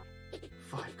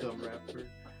 5 gum wrapper.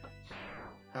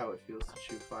 How it feels to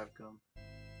chew 5 gum.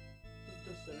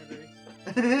 Disintegrates.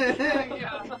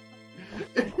 Yeah.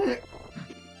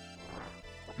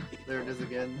 There it is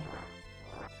again.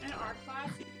 In art class,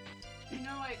 you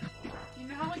know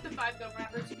how like the 5 gum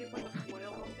wrappers you can put the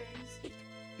foil on things?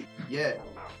 Yeah.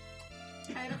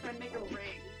 I had a friend make a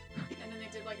ring, and then they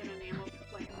did like an enamel,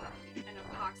 like an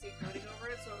epoxy coating over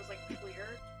it, so it was like clear.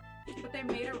 But they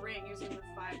made a ring using the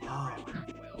 5 gum wrapper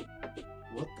foil.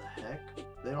 What the heck?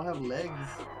 They don't have legs.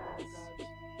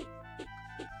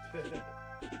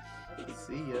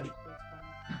 See ya.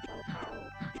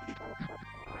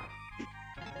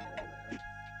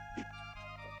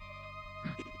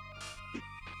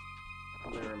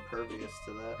 They're impervious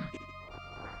to that.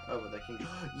 Oh, but they can.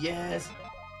 Yes!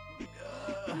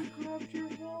 Grabbed your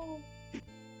ball.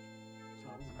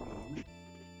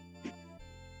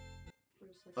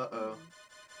 Uh-oh.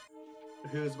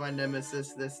 Who's my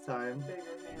nemesis this time? Bigger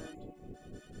hand.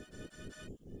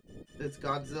 It's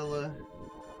Godzilla.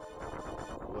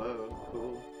 Whoa,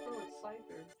 cool. Oh, it's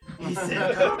Cypher. He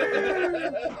said, "Come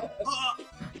here!"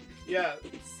 Yeah,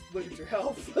 look at your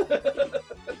health.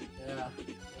 Yeah.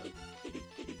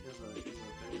 Here's a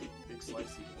big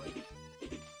slicey boy.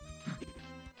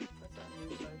 That's not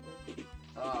new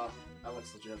Cypher. That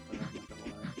looks legit, but I'm not gonna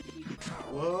lie.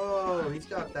 Whoa, he's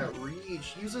got that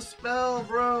reach. Use a spell,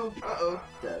 bro. Uh-oh.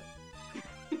 Dead.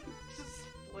 Just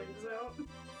flames out.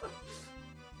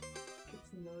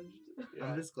 Gets nudged.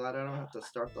 I'm just glad I don't have to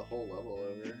start the whole level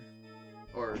over.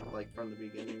 Or, like, from the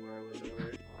beginning where I was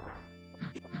over.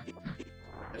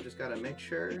 I just gotta make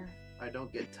sure I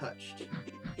don't get touched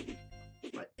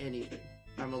by anything.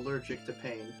 I'm allergic to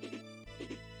pain.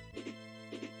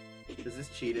 Is this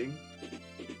cheating?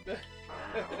 I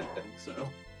think so.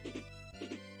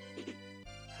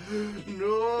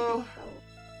 No!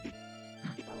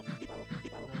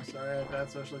 I'm sorry, I have bad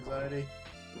social anxiety.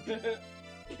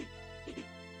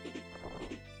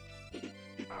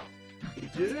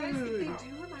 These guys, they Dude! do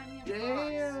remind me of Damn! I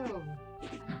never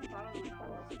thought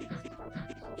of them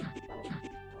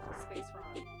at Space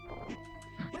Rock.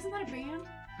 Wasn't that a band?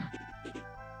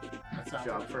 That sounds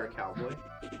Job like for a cowboy.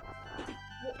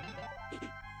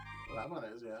 Well, that one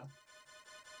is, yeah.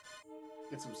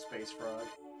 Get some Space Frog.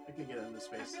 I could get into I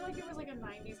space. feel like it was like a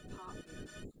 90s pop band.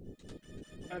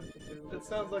 It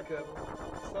sounds like a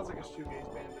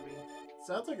shoegaze band to me.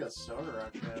 Sounds like a soda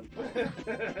rock band.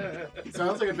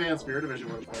 Sounds like a band Spirit Division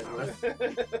would have played with.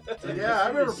 Yeah, I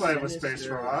remember playing with Space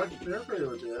Frog. They're pretty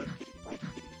legit.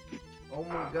 Oh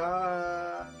my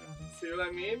god. See what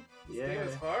I mean? This Yeah. game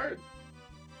is hard.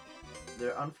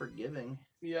 They're unforgiving.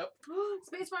 Yep.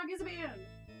 Space Rock is a band!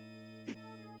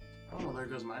 Oh, well, there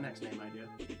goes my next name idea.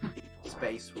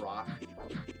 Space rock.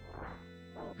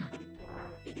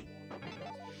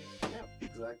 Yep,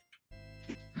 exactly.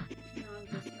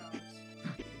 Non-discogs.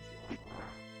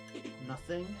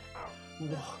 Nothing.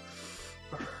 Whoa.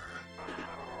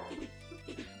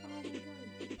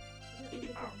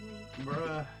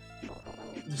 Bruh.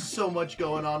 There's so much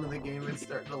going on in the game, it's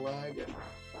starting to lag.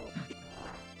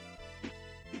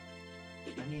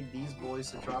 I need these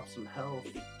boys to drop some health.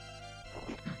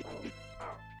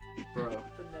 Bro.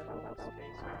 Benevolent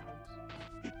space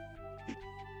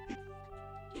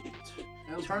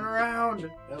rams. Turn around!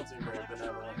 That don't seem very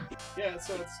benevolent. Yeah,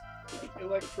 so it's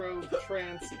electro,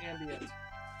 trance, ambient.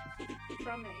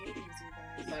 From the 80s, you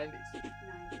guys. 90s.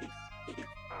 90s.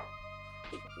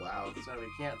 Wow. So we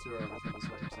can't tour everything, is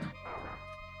what you're saying.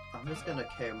 I'm just gonna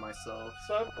KO myself.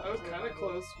 So I was kind of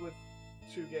close with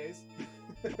shoegaze.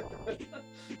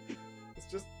 It's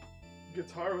just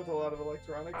guitar with a lot of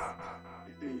electronics.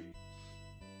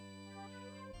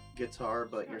 Guitar,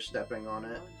 but you're stepping on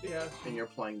it, Yeah, and you're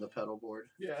playing the pedal board.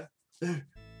 yeah. I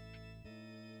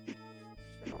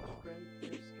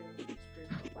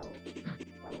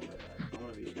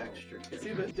want to be extra careful.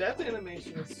 See, the death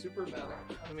animation is super metal.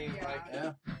 I mean, Yeah. like,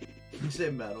 Yeah. You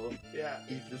say metal, yeah,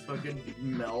 you just fucking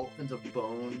melt into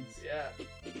bones. yeah.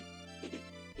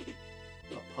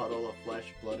 A puddle of flesh,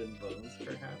 blood, and bones,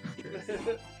 perhaps. Chris.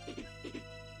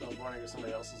 I was wondering if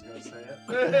somebody else was going to say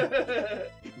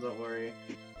it. Don't worry.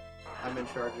 I'm in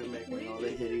charge of making all the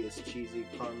hideous, cheesy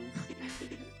puns.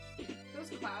 Those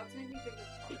clouds make me think of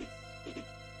cars.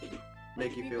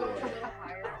 Make you We feel go a like, little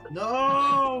higher.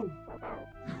 no!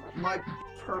 My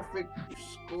perfect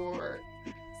score.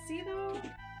 See though?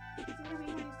 See what I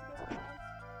mean when you see those clouds?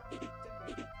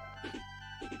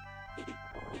 Different.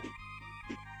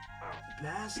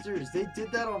 Bastards, they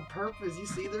did that on purpose. You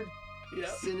see their Yep.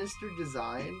 sinister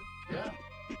design? Yeah.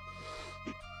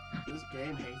 This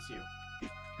game hates you.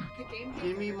 The game.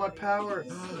 Give me my power.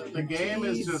 The game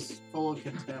is Jeez. just full of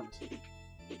contempt. It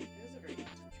is a very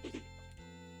interesting.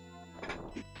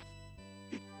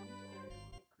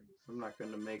 I'm not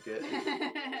gonna make it.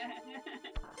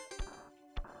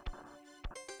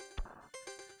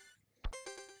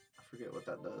 I forget what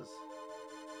that does.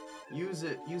 Use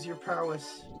it. Use your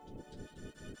prowess.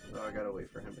 Oh, I gotta wait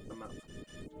for him to come out. He's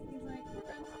like, we're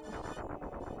friends.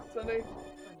 Sunday.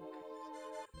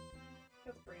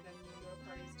 That's Brandon. We go to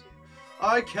parties too.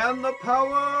 I can the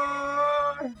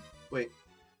power. Wait,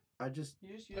 I just.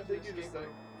 You just I use think the you just escape like.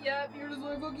 Yep, you're just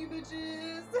like, fuck you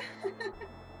bitches.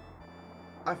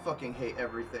 I fucking hate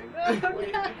everything. Wait,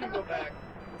 you can go back.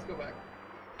 Let's go back.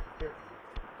 Here.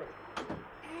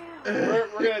 Damn.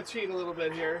 We're gonna cheat a little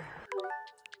bit here.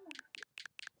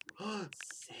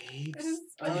 Saves.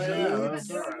 Oh yeah, that's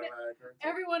alright.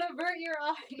 Everyone avert your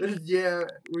eyes. Yeah,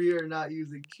 we are not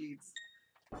using cheats.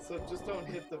 So just don't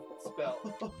hit the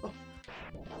spell.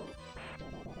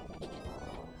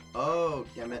 Oh,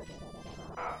 damn it.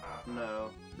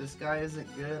 No, this guy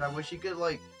isn't good. I wish he could,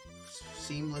 like,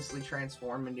 seamlessly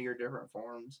transform into your different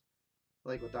forms.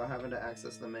 Like, without having to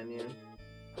access the menu.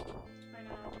 I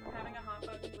know. Having a hot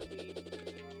button would be.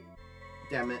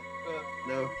 Damn it.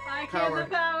 No. I can Power. the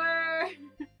power.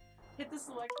 Hit the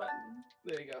select button.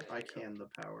 There you go. I can the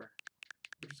power.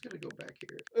 We're just gonna go back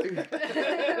here.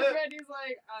 Freddie's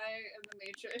like, I am the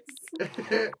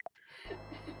Matrix.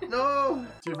 No!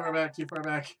 Too far back, too far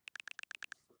back.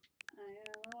 I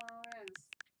am Lawrence.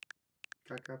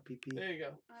 Caca pee pee. There you go.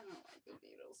 I don't like the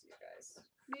Beatles, you guys.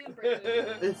 Me and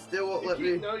Brandon. It still won't let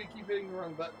me. No, you keep hitting the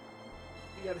wrong button.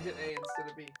 You gotta hit A instead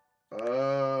of B.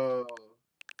 Oh.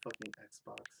 Fucking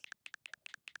Xbox.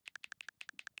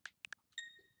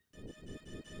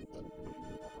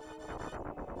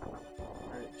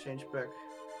 Alright, change back.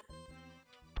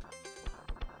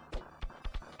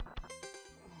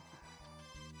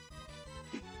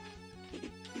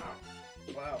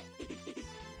 Wow.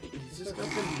 He's just got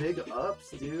some big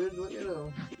ups, dude. Look at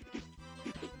him.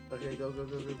 Okay, go, go,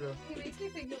 go, go, go. He makes me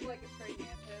think of like a praying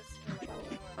mantis or like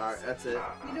a Alright, that's it.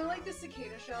 You know, like the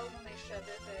cicada shells when they shed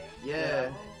their thing?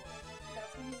 Yeah.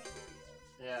 That's when he makes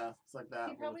me Yeah, it's like that.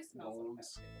 He probably with smells like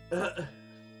molds. that too.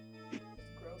 It's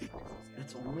gross.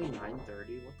 It's only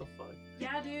 9:30. What the fuck?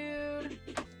 Yeah, dude.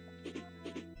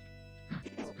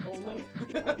 Only.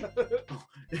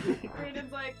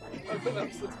 Brandon's like, I've been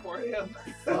up since 4 a.m.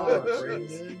 Oh,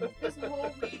 Brandon. this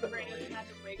whole week Brandon had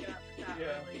to wake up that Yeah.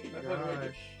 early. I've had to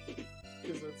wake Gosh.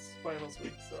 because it's finals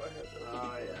week, so I had to.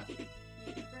 Oh, yeah.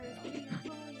 First week of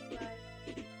holy life.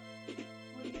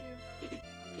 What do you do?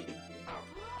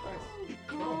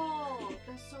 Cool.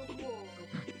 That's so cool.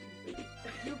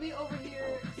 You'll be over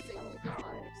here singing the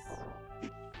lives.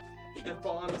 And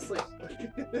fall asleep.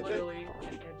 literally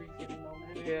in every given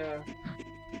moment. Yeah.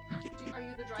 Are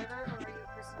you the driver or are you the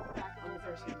person in the back? I'm the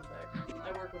first in the back.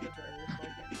 I work with the driver, so I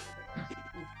can't do anything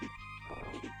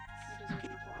else.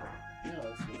 Yeah,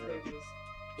 that's the It was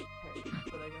heavy,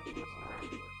 but I got to go some work,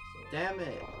 so. Damn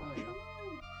it. Oh, yeah.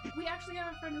 We actually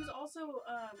have a friend who's also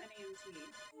an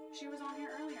EMT. She was on here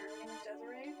earlier. Her name is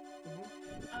Desiree.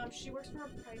 She works for a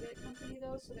private company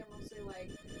though, so they're mostly like,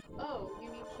 oh, you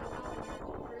need chemo and you're an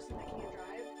old person that can't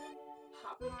drive?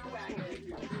 Hop in our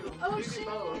wagon. Oh We do shit!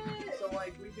 both. So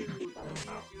like we do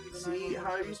the See, 911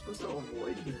 how are you service, supposed to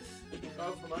avoid this?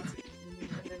 Oh, for Muncie.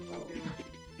 and then we do.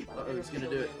 Uh-oh, he's gonna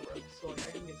do it. So like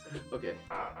I can get some. Okay.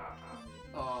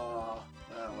 Oh,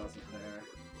 that wasn't fair.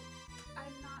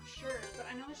 I'm not sure, but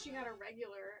I know that she had a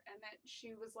regular and that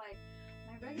she was like,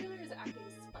 my regular is acting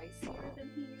spicier than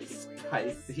he usually does.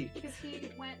 Spicy. Because he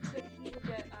would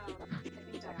get, I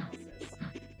think dialysis.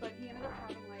 But he ended up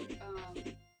having like,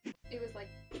 it was like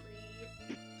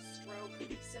pre-stroke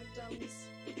symptoms.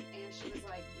 And she was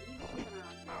like, you need to keep an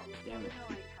eye on him. You're Damn it. gonna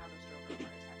like have a stroke or a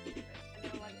heart attack or something. And they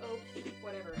were like, oh,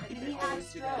 whatever. And then They he had a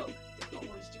always do that. stroke. They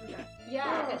always do that.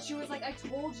 Yeah, and she was like, I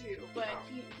told you, but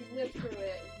he lived through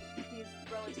it. And he's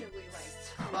relatively like.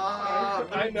 Stop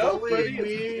I know, bullying Freddie.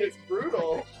 me. It's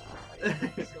brutal. So I know.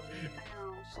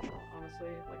 honestly,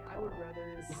 like I would rather.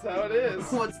 This is how it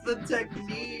is. What's the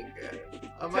technique?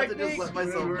 I'm about to just let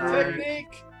myself Technique. die.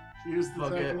 Technique. Use the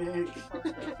Fuck it. technique. I have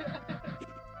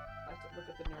to look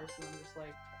at the nurse and I'm just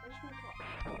like, I just want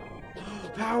to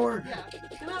talk. Power! Yeah.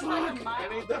 You're not talking my I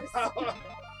need the office. power.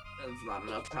 That's not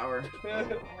enough power. I had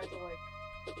to like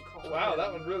call. Wow, him.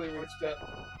 that one really reached up.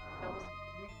 That was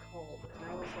we called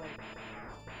and I was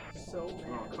like so Oh,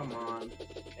 mad. come on.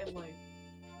 And like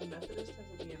the Methodist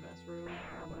has an EMS room,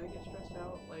 and when I get stressed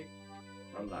out, like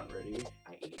I'm not ready.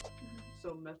 I eat.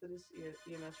 So Methodist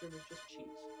EMS room is just cheese.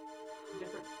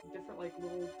 Different like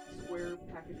little square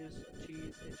packages of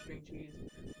cheese and string cheese.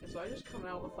 And so I just come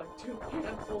out with like 2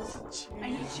 handfuls of cheese. I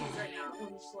need cheese right now.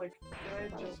 I'm just like, I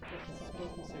just quit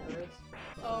smoking cigarettes.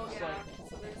 Oh It's yeah. like-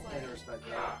 So there's I like, respect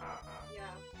yeah, that.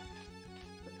 yeah.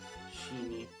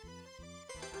 Sheeny.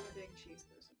 I'm a big cheese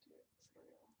person too. For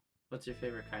real. What's your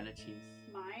favorite kind of cheese?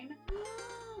 Mine?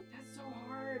 That's so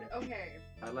hard. Okay.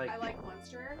 I like. I like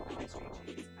Munster. I like straight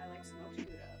cheese. I like smoked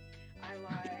Gouda. I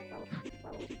like whole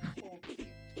beef.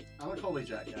 I'm a Colby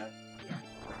Jack guy.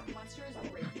 Yeah. Munster is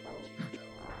great for grilled cheese though.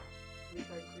 We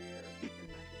tried Gruyere and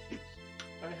mac and cheese.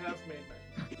 I have made mac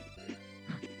and cheese.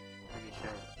 Have you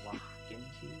shared Oaxacan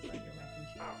cheese on your mac and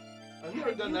cheese? I've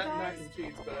never done You that mac guys and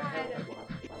cheese, but I had- have had one.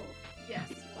 Yes.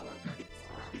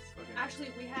 Okay.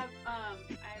 Actually, we have I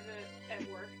have at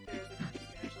work. There's a few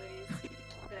Spanish ladies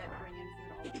that bring in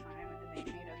food all the time, and they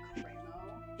made a cremo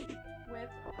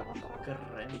with Oaxaca.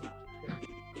 Crema.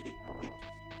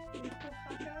 With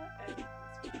Oaxaca, and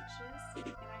it's delicious. And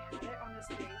I had it on this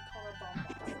thing called a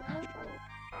bombasa.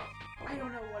 I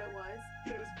don't know what it was,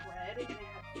 but it was bread and it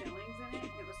had fillings in it,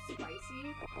 and it was spicy.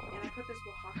 And I put this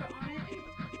Oaxaca on it, and it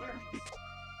was delicious.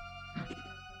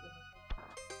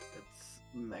 It's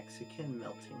Mexican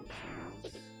melting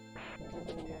cheese.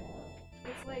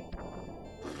 It's like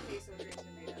queso green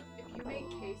tomato. If you make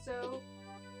queso,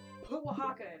 put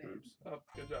Oaxaca in it. Oops. Oh,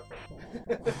 good job.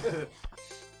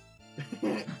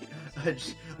 I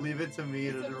just leave it to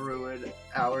me to ruin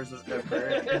hours of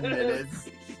effort in minutes.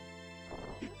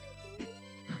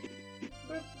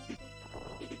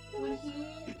 When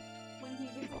he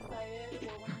gets excited,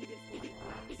 or when he gets sleepy,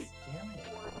 Damn it.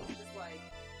 or he's just like,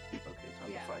 Okay, time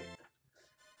Yeah. to fight.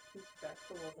 He's back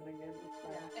to loving again. It's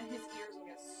fine. yeah, and his ears will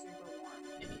get super warm.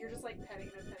 And you're just like petting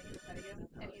him,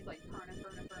 and he's like purring. His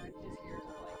ears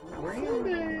are like,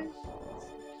 Randy!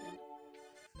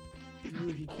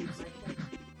 Dude, he keeps. My cats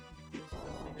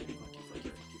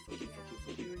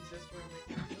just do exist where I'm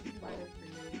like, "Look, my head for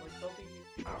you." Like, they'll be.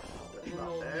 That's and then not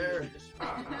they'll fair. be just-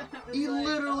 He Like,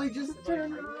 literally just Like,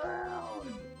 turned are you- around.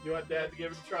 You want Dad to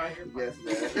give it a try? Yes,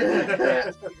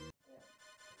 man.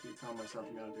 Keep telling myself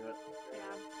I'm gonna do it.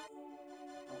 yeah.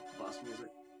 Oh, boss music.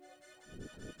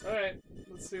 Alright,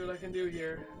 let's see what I can do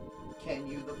here. Can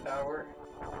you the power?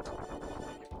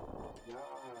 Yes.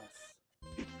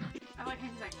 I like him.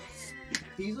 He's like,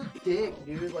 He's a dick,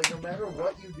 dude. Like, no matter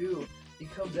what you do, he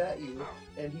comes at you,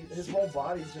 and his whole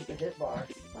body's just a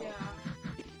hitbox. yeah.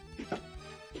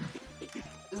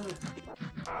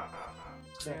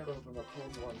 Can't go from a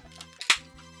cold one.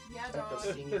 Yeah, Like the dog.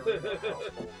 Signorino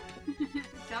household.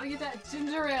 Gotta get that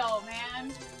ginger ale,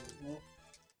 man.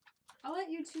 I'll let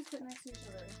you two sit next to each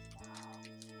other.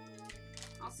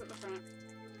 I'll sit in the front.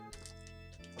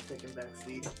 I'm taking back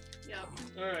seat. Yep.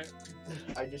 Alright.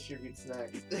 I distribute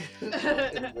snacks. In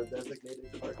the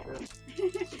designated cart trip.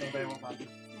 Anybody want coffee?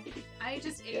 I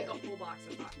just ate a whole box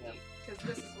of coffee because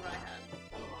this is what I had.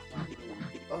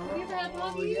 Oh, Have you ever had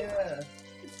coffee? yeah.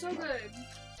 It's so good.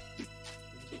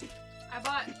 I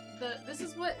bought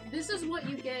this is what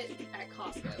you get at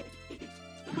Costco.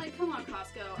 I'm like, come on,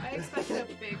 Costco. I expected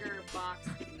a bigger box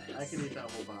than this. I can eat that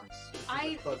whole box.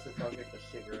 I Closest I'll get the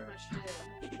cigarette.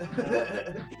 pretty much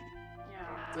did.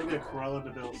 Yeah. It's like a Cruella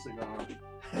de Vil cigar.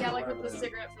 Yeah, like with the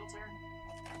cigarette filter.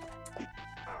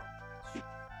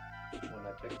 When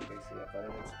I picked Casey up, I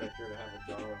didn't expect her to have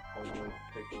a jar of homemade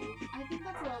pickles. I think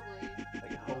that's lovely.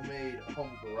 Like homemade,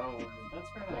 homegrown. That's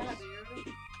very Yeah, nice.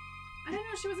 dude. I didn't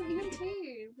know she was an EMT.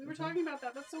 We were talking about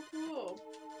that. That's so cool.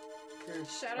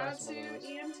 Shout out to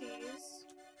EMTs.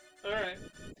 Alright.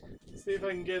 See if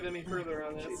I can get any further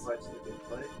on She this. bites the good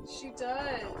fight. She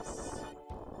does.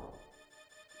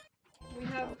 We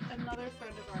have another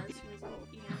friend of ours who is an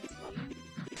EMT.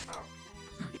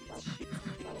 And she's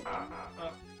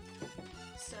amazing.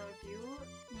 So if you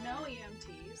know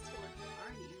EMTs or if you are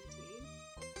an EMT,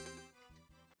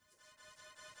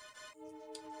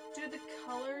 do the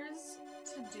colors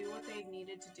to do what they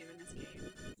needed to do in this game.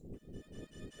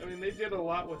 I mean, they did a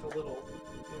lot with a little,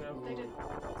 you know. They did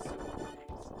so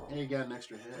many And you got an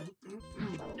extra hit.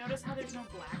 things. Notice how there's no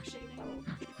black shading?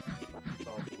 It's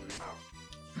all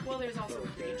blue. Well, there's also Okay.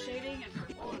 green shading and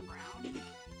purple and brown.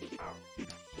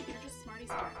 You're just smarty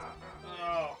smarts.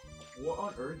 Oh, What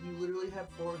on earth? You literally have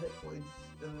 4 hit points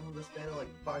in the span of like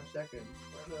 5 seconds.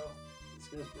 I know. This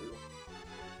game's brutal.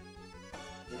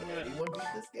 Did I'm gonna- anyone beat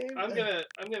this game?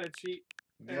 I'm gonna cheat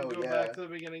and No, go yeah. back to the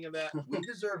beginning of that. We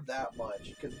deserve that much,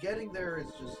 because getting there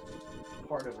is just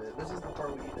part of it. This is the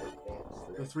part we need to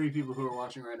advance The 3 people who are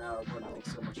watching right now are going to think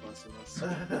so much less of us.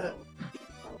 through.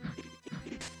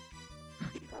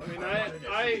 I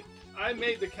mean, I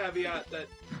made the caveat that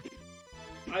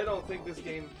I don't think this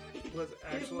game was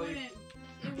actually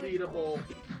it would, beatable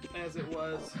as it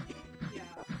was. yeah.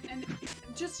 And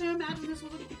Just to imagine this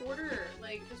was a quarter.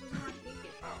 Like, this was an arcade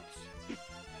game.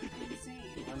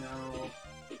 Insane. I know.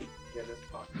 Yeah, this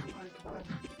pocket.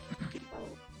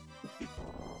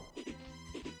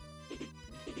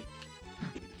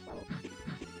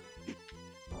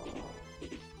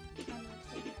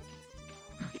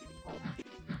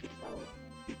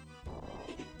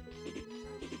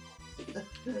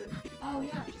 Oh,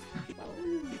 yeah.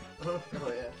 Oh,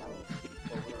 yeah.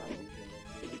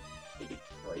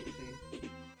 Crazy.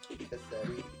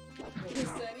 Cassetti.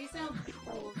 Cassetti sounds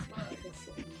cool as fuck.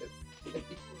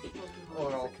 Or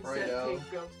Alfredo.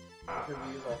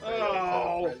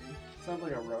 Oh. Sounds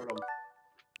like I wrote them.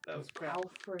 That was crap.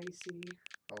 Alfracy.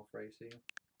 Alfracy.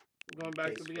 I'm going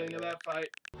back to the beginning of that fight.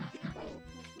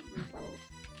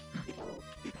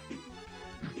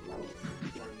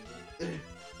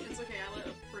 It's okay, I let a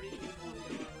pretty big one go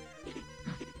earlier.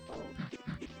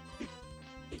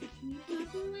 Can you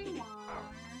pass me my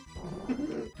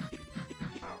water?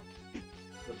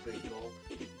 The big goal.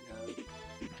 Yeah.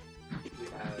 We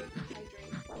had.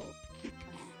 Hydrate.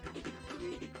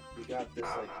 We got this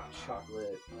like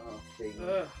chocolate thing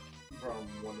from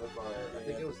one of our. I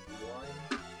think it was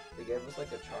Line. They gave us like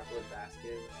a chocolate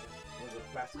basket.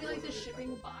 We like the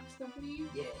shipping box company?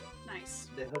 Yeah. Nice.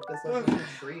 They hooked us up with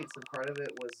treats, and part of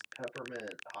it was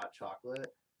peppermint hot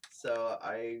chocolate. So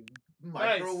I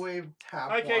microwaved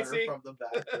tap water Casey. from the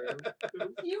bathroom.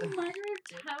 You microwave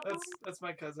tap water? That's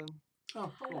my cousin.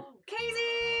 Oh, cool.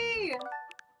 Casey!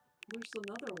 There's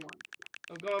another one.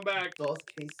 I'm going back. Dolls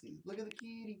Casey. Look at the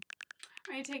kitty.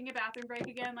 Are you taking a bathroom break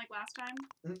again like last time?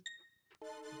 Mm.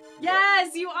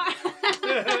 Yes, you are!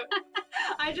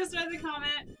 I just read the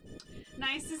comment.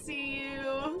 Nice to see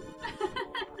you.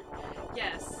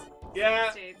 Yes.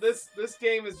 Yeah, this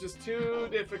game is just too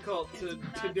difficult to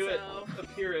do it so. a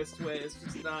purist way. It's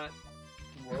just not.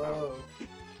 Whoa.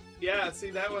 Yeah, see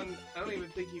that one. I don't even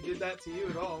think he did that to you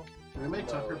at all. Can we make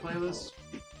Tucker play this?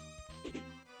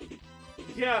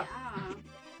 Yeah.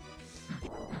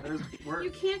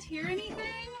 You can't hear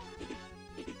anything?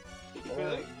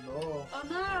 Really? No. Oh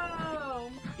no!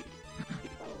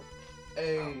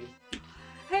 Hey.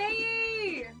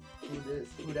 Hey! Who this?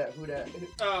 Who that? Who that?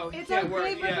 Oh, It's yeah, our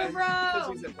great yeah, bro! because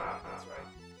he's at work, that's right.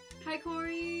 Hi,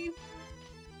 Corey.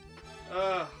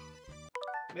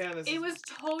 Man, It was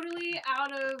totally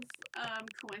out of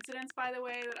coincidence, by the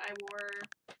way, that I wore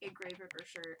a Grave River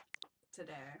shirt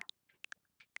today.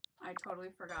 I totally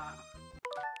forgot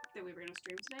that we were going to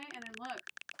stream today, and then look.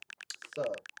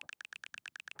 Sup?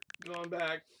 Going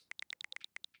back.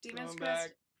 Demon's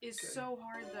Crest is so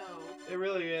hard, though. It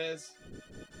really is.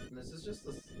 And this is just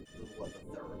the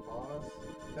third boss,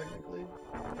 technically.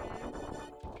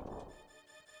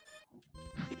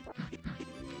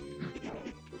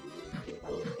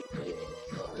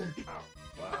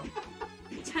 Wow.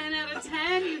 10 out of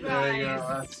 10, you guys. There you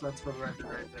go. That's for the record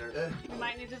right there. We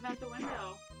might need to vent the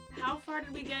window. How far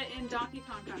did we get in Donkey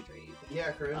Kong Country?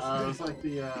 Yeah, Chris. It was like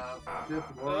the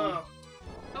fifth world.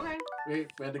 Okay. We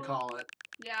had to call it.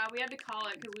 Yeah, we had to call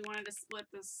it because we wanted to split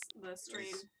the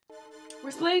stream.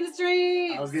 We're splitting the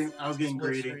stream. I was getting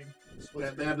greedy.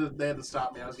 Screen. They had to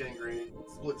stop me. I was getting greedy.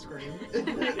 Split screen.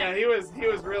 Yeah, he was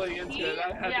really into it.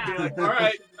 I had to be like, all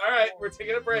right, we're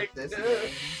taking a break. This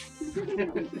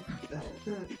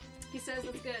He says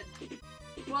it's good.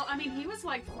 Well, I mean, he was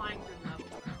like flying through levels.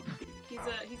 He's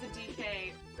a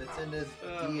DK. It's in his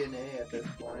DNA at this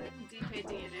point. DK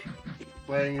DNA.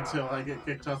 Playing until I get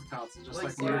kicked off the console, just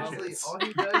like weird seriously, kids. all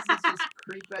he does is just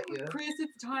creep at you. Chris,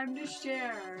 it's time to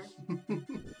share.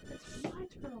 It's my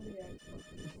turn on the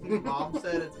Xbox. Mom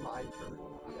said it's my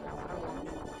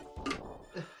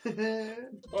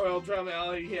turn. Oil Drum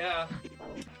Alley, yeah.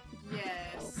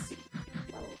 Yes.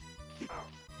 This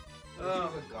is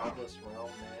a godless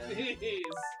realm, man. Jeez.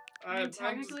 I mean,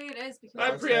 technically it is because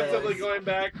I'm preemptively going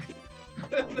back.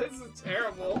 This is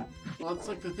terrible. Well, it's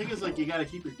like the thing is like you gotta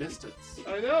keep your distance.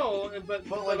 I know, but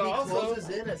like he also closes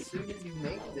in as soon as you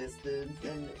make distance,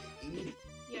 and he.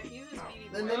 Yeah, he's a speedy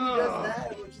boy. And then he does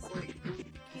that, which is like.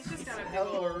 He's just got a big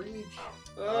hella old reach.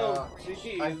 Oh,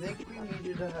 jeez. I think we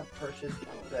needed to have purchased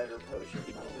better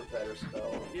potions or better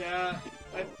spells. Yeah,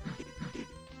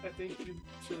 I think you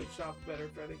should have shopped better,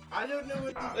 Freddie. I don't know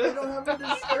what I don't have a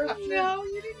description. No,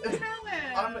 you didn't tell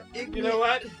him. I'm ignorant. You know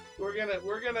what? We're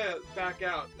gonna back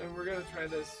out and we're gonna try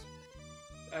this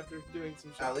after doing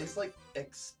some shopping. At least like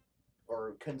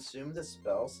or consume the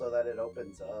spell so that it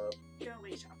opens up. Go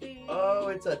away shopping. Oh,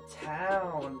 it's a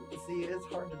town. See, it's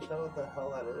hard to tell what the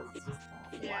hell that is. It's just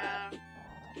Yeah.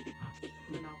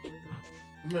 Monopoly.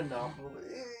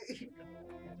 Monopoly.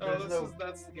 Oh,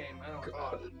 that's the game. I don't.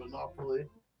 God in Monopoly.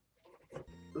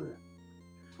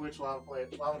 Switch,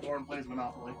 Lavaborne plays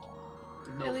Monopoly.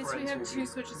 No At least we friends have will 2 be-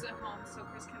 Switches at home, so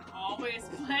Chris can always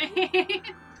play.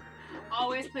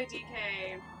 Always play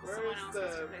DK. Someone else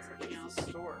has to play something else. the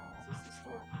store? Is this the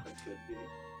store? It could be.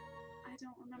 I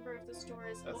don't remember if the store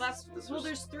is. That's- Well,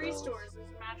 there's 3 stores. There's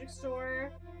a magic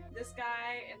store, this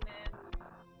guy, and then.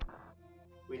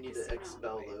 We need Casino, to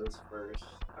expel right? those first.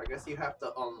 I guess you have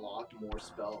to unlock more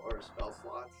spell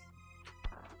slots.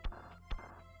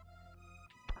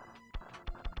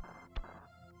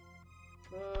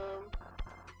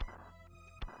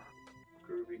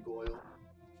 Groovy Goyle.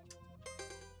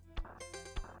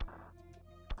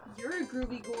 You're a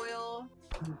groovy Goyle.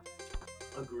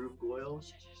 A Groove Goyle?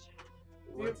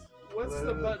 What's what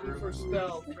the are button for Groove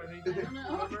spell, Goyles? Freddie? I don't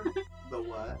know. Remember? The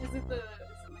what? Is it my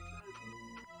phone?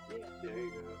 There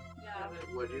you go. Yeah.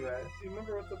 What'd you ask? Do you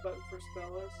remember what the button for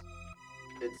spell is?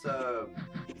 It's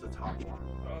the top one.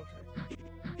 Oh,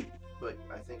 okay. But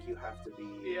I think you have to be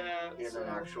Yeah. in so- an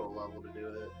actual level to do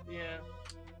it. Yeah.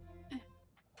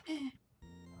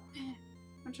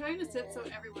 I'm trying to sit so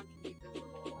everyone can be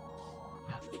visible.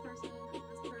 Yeah, this person,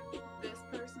 this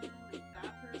person,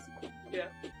 that person. Yeah.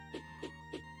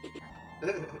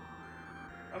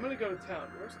 I'm gonna go to town.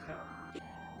 Where's town?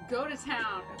 Go to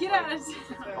town. Get out of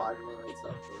town. 5 minutes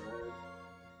up the road.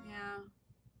 Yeah.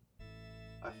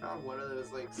 I found one of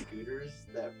those like scooters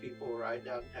that people ride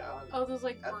downtown Oh, those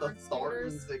like at the bird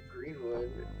scooters. Thorntons at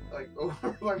Greenwood, like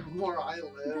over like where I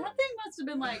live. That thing must have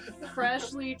been like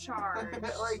freshly charged.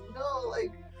 Like no,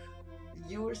 like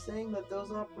you were saying that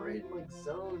those operate in like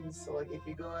zones, so like if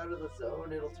you go out of the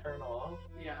zone, it'll turn off.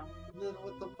 Yeah. And then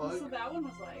what the fuck? So that one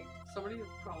was like Somebody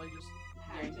probably just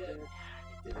hacked yanked it.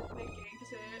 it. They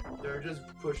ganked it. They're just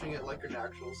pushing it like an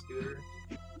actual scooter.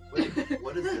 Wait,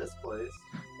 what is this place?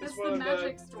 That's It's the one of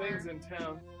magic the store. things in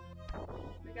town.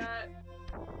 We got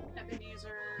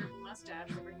Ebenezer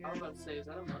mustache over I was here. about to say, is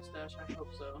that a mustache? I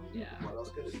hope so. Yeah, What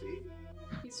else could it be?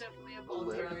 he's definitely a A bald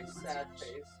lip. Very sad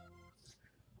face.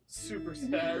 Super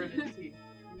sad.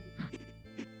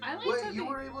 I like Wait, to you think-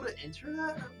 were able to enter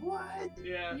that? What?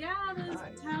 Yeah. Yeah, this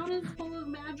Nice. town is full of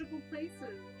magical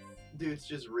places. Dude's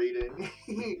just reading.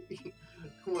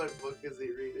 What book is he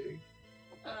reading?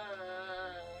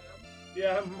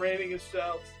 Yeah, I'm raiding his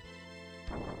shelves.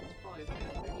 It's probably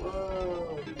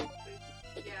Whoa.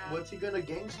 Yeah. What's he gonna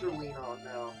gangster lean on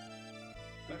now?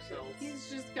 himself. He's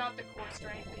just got the core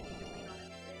strength that he can lean on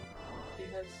anything. He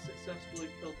has successfully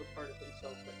killed the part of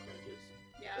himself that cringes.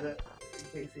 Yeah. In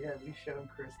case have you shown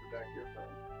Chris the back of your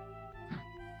phone?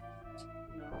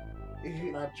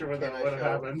 No. Not sure that Can I would show? have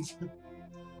happened.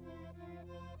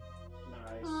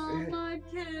 Nice. Oh, my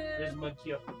There's kid.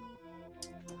 Mudkip.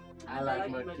 I like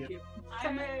Mudkip.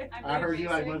 I'm I heard very you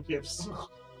like basic. Mudkips.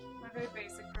 I'm a very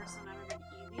basic person. I'm a big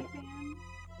Eevee fan.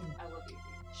 I love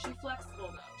Eevee. She's flexible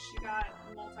though. She got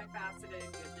multifaceted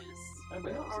goodness. I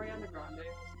know Ariana Grande has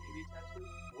an Eevee tattoo.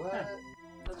 What?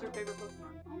 That's her favorite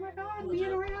Pokemon. Oh my god, me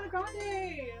and Ariana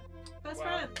Grande! Best Wow.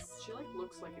 friends. She like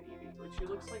looks like an Eevee. Like she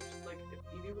looks like if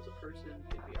Eevee was a person,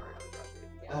 it'd be Ariana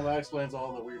Grande. Well, that explains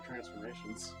all the weird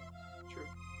transformations. True.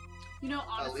 You know, At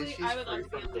honestly, least she's I would free like to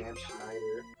be from in Dan Lugia.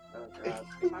 Schneider. Oh god.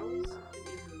 If I was an evolution, I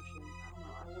don't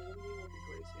know, I wouldn't be like a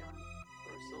Glaceon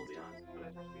or a Sylveon, but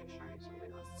I'd have to be a shiny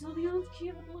Sylveon. Sylveon's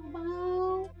cute with a little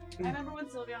bow. I remember when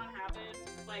Sylveon happened,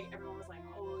 like everyone was like,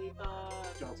 holy fuck,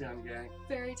 Jolteon gang.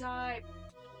 fairy type.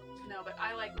 No, but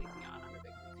I like Leafeon. I'm a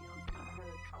big Leafeon I fan.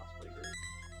 had a cosplay group,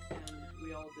 and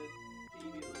we all did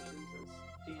the evolutions as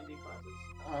D&D classes.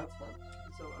 Oh, that's fun.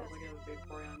 So I was like a big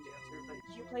Boreon dancer, but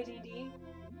Did you play D&D?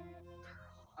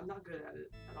 I'm not good at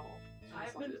it at all.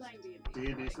 I've been playing D&D.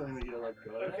 D&D something that you like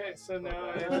good at? Okay, so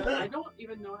now I don't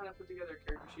even know how to put together a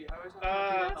character sheet. I always have to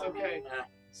Ah, figure out okay.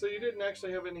 So you didn't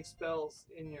actually have any spells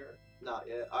in your. Not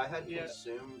yet. I had Yeah.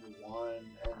 consumed one,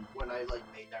 and when I like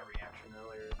made that reaction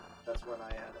earlier, that's when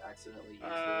I had accidentally used it.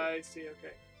 I see.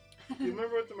 Okay. Do you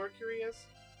remember what the Mercury is?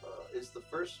 It's the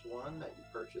first one that you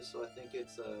purchase, so I think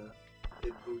it's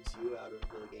it boots you out of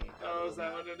the game. Oh, is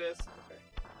that what it is? Okay.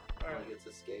 All Like right. it's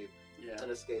escape, Yeah.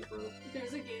 an escape rope.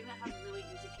 There's a game that has really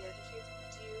easy character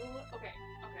sheets. Do you? Okay.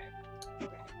 I'd be a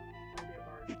bard.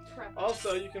 Preface.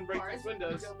 Also, you can break Bars, these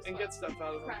windows build and stuff. get stuff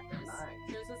out of them. Preface.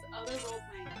 Nice. There's this other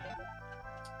role-playing game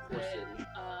Poor that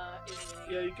city. is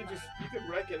Yeah, you could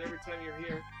wreck it every time you're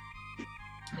here.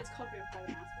 it's called Vampire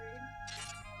the Masquerade,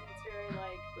 and it's very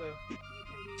like Ugh.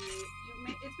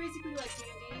 it's basically like D&D,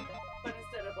 but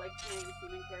instead of like playing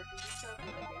human characters and stuff,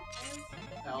 they're like vampires.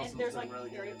 Allison's And there's been like really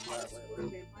very good at hard that to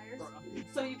lately. vampires.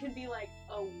 So you can be like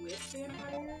a witch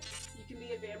vampire. You can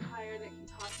be a vampire that can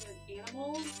talk to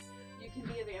animals. You can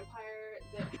be a vampire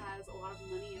that has a lot of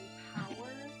money and power.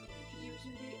 You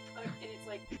D&D, and it's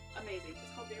like amazing.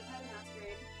 It's called Vampire the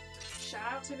Masquerade.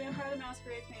 Shout out to Vampire the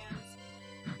Masquerade fans.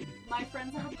 My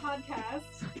friends have a podcast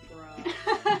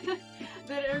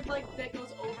that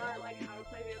goes over like how to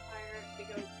play vampire. They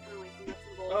go kind of like nuts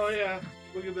and bolts. Oh yeah,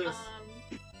 look at this.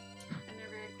 And they're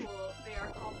very cool. They are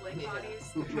called Blank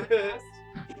Bodies podcast.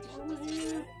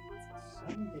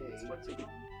 Sunday. What's it called?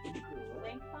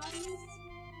 Blank Bodies?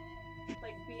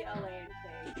 Like BLANK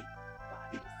bodies.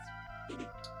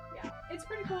 Yeah, it's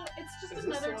pretty cool. It's just Is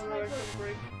another this type one that I of. can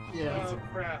break? Yeah. Oh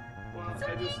crap. Well, I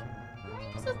just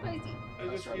So spicy.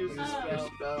 used the spell.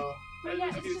 spell. But I yeah,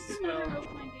 just it's used just the another spell.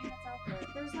 role-playing game that's out there.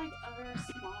 There's like other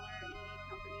smaller indie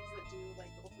companies that do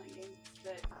like role-playing games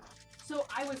that. So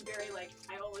I was very like,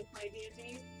 I only play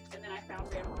D&D, and then I found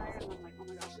Vampire, and I'm like, oh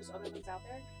my gosh, there's other ones out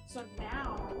there. So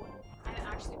now I'm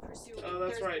actually pursuing. Oh,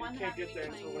 that's there's right. One You that can't I'm get there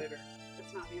playing until later.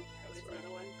 It's not Vampire. It's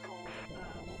another one called.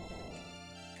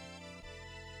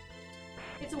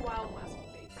 It's a Wild West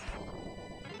based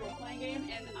role-playing game,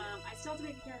 and I still have to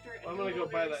make a character. And I'm do a gonna go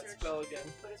little buy bit of that research, spell again.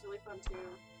 But it's really fun too.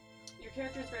 Your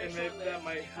character is very And maybe short-lived. that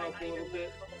might You help not a little even bit.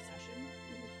 live the whole session,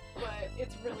 but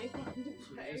it's really fun to You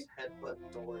play. just headbutt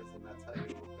doors and that's how you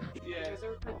open it. You Yeah. guys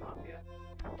ever played Mafia?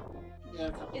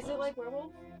 Yeah. Is it like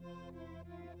werewolf? Kind of.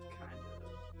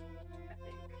 I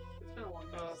think. It's been a long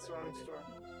time. Oh, that's the wrong store.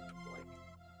 Like,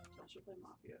 y'all should play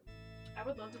Mafia. I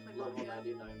would love to play Level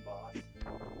Mafia. 99 boss.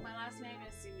 My last name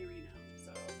is Signorino,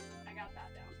 so I got that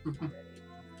down already.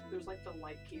 There's like the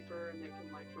light keeper, and they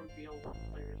can like reveal one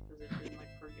player's position like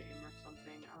per game or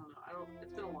something. I don't know.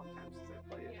 It's been a long time since I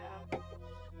played it.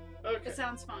 Yeah, Okay. it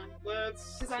sounds fun.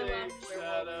 Let's 'Cause I take love werewolf.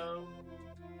 Shadow.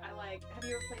 I like. Have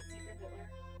you ever played Secret Hitler?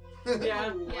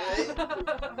 Yeah.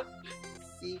 What?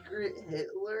 Secret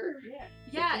Hitler? Yeah.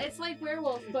 Yeah, it's like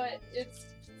werewolf, but it's.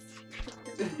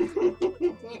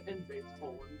 And based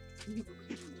Poland.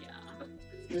 Yeah.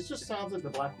 This just sounds like the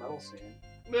black metal scene.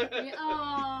 Yeah.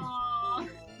 Aww.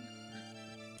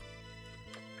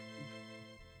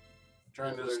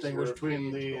 Trying to Hitler's distinguish between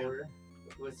European the. tour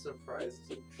with surprises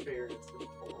and ferrets and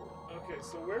Poland. Okay,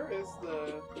 so where is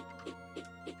the?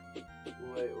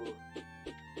 Wait, oh.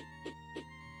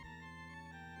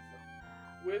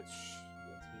 Which?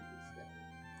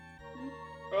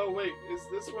 Oh wait, is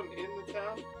this one in the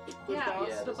town? The Yeah, boss?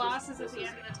 Yeah, the this boss is at this the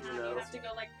end of the town. You no. have to go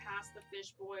like past the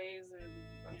fish boys and.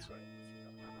 That's yeah. right.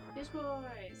 Fish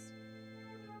boys.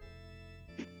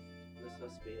 This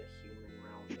must be a human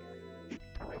realm area.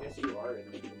 I guess you are in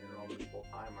a human realm this whole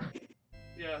time, aren't you?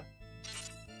 Yeah.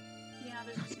 Yeah,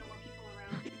 there's just no more people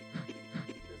around.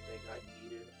 Because they got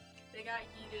yeeted. They got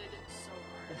yeeted so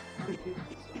hard.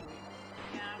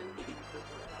 Yeah.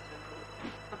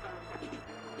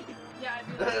 Yeah, I'd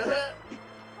be like.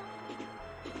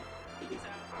 Peace out.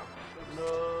 No.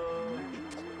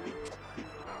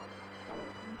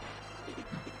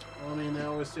 Well, I mean, they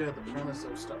always say at the premise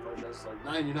of stuff like this, like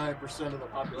 99% of the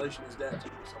population is dead. So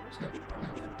it's gotta be 99%.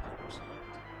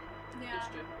 Yeah.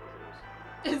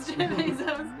 It's It's Jeff Bezos. his turn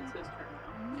now.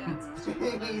 Yeah, it's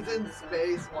He's in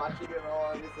space watching it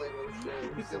all, and he's like, oh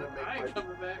shit, he's gonna make I my... ain't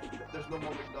coming back. There's no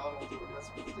more McDonald's for the rest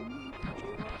of us to eat.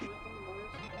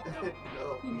 No,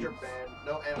 you're banned.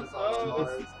 No Amazon Oh.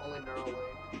 bars, only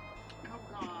Neuralink. Oh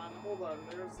god. Hold on,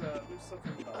 there's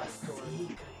something about A the store.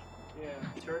 secret.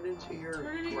 Yeah. Turn into your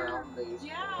Turn into your- ground-based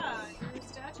Yeah, boss. you're a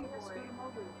statue boy.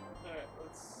 Alright,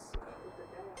 let's.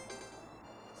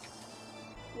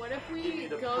 What if Give we me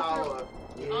the go power.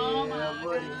 through? Yeah, Oh my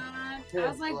buddy. god. I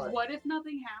was like, Blood. what if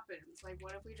nothing happens? Like,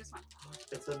 what if we just went,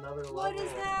 It's another level. what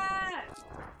is that?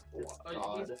 It's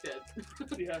Oh, he's God. dead.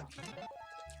 Yeah.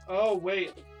 Oh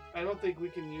wait, I don't think we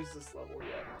can use this level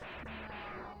yet.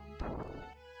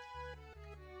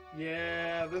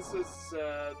 Yeah, this is.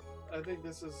 I think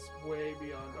this is way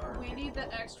beyond our. We need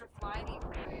the extra flighty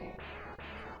boy.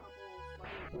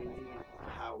 We need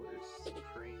powers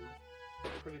supreme.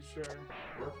 Pretty sure.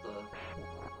 What the?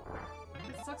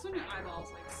 It sucks when your eyeballs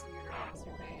like smeared across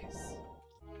your face.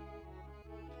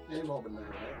 They've all been there,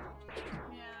 right?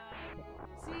 Yeah.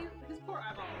 See, his poor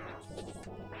eyeball was like.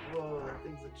 Whoa, that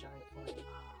thing's a giant fire.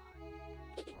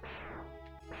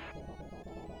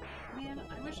 Man,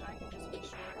 I wish I could just be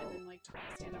short and then like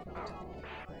stand up really tall and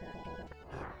fire.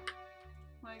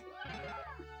 Like,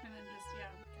 and then just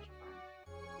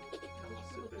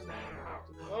catch a fire.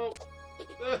 Oh,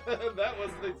 that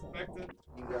wasn't expected.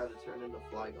 You gotta turn into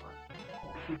Flygon.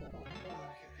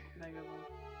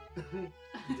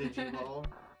 Digimon.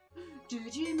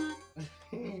 Digimon.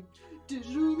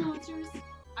 Digital monsters.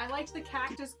 I liked the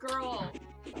cactus girl.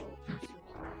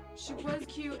 She was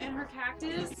cute, and her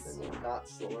cactus. And not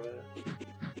Sora.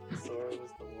 Sora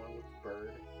was the one with the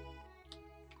bird.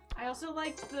 I also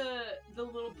liked the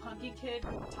little punky kid,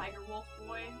 Tiger Wolf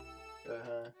boy.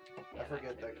 I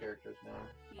forget that character's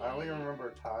name. I only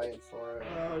remember Ty and Sora.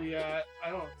 Oh yeah, I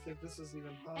don't think this is even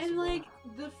possible. And like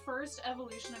the first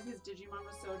evolution of his Digimon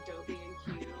was so dopey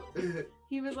and cute.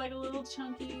 He was like a little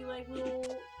chunky, like little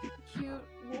cute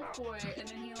wolf boy, and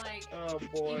then he like oh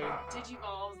boy, he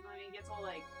digivolves, and then he gets all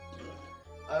like.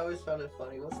 I always found it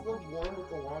funny. What's the one with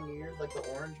the long ears, like the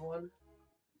orange one?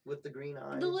 With the green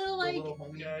eyes. The little like little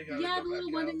homie. yeah, the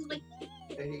little one that's like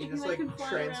and he just like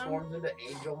transforms into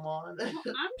Angelmon.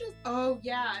 I'm just oh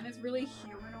yeah, and it's really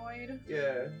humanoid.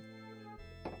 Yeah.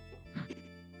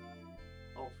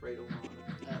 Alfredomon.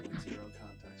 I have like 0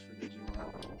 context for Digimon.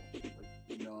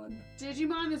 Like none.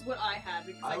 Digimon is what I had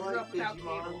because I grew up without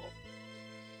Digimon, cable.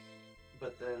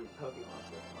 But then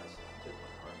Pokemon's what my took my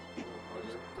heart. I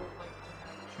just don't like to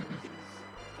have choices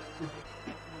that like I can only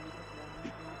pick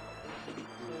one.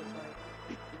 So it's like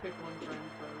you pick one friend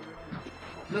forever.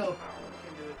 No. You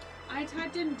can do it. I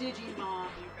typed in Digimon,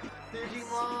 you guys.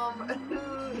 Digimon.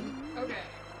 Okay.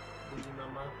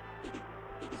 Digimama.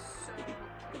 So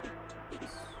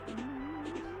characters.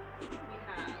 We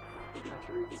have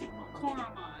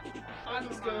Koromon, I'm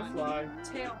just gonna Agumon, fly.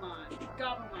 Tailmon,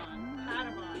 Gabumon,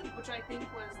 Patamon, which I think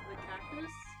was the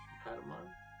cactus. Patamon.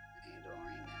 I don't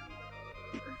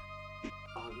remember.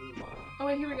 Agumon. Oh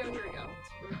wait, here we go.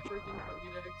 We're freaking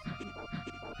Pokédex.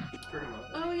 Pretty much.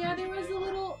 Oh yeah, there was a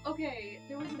little. Okay,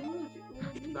 there was a little.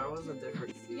 That was a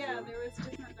different season. Yeah, there was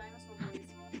different dinosaur boys.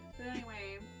 But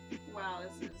anyway, wow,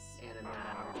 this is Anime.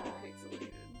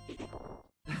 pixelated.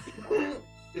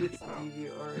 It's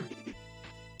DVR.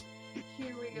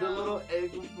 Here we The go. little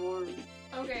egg form.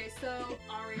 Okay, so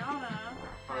Ariana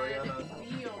had Neomon,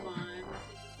 which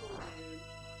is this little dude.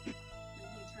 And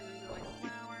he turned into like a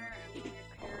flower, and then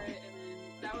a parrot, and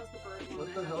then that was the bird one. What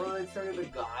that the had, hell are like, they turning to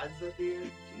gods at the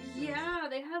end? Jesus. yeah,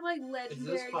 they had like Is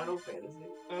legendary. this Final Fantasy?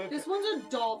 Okay. This one's a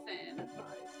dolphin. Nice.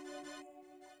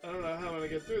 I don't know how I'm gonna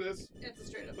get through this, It's a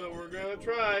straight up. but we're gonna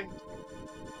try.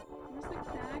 Where's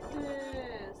the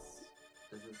cactus?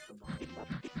 Is it the body?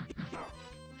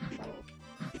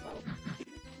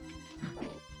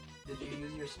 Did you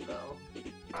use your spell?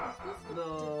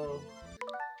 No.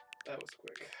 That was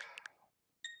quick.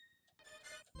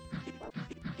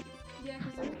 Yeah,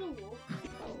 because there's the wolf.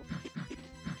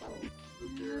 The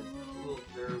derp. Little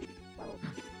derp.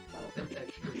 An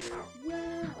extra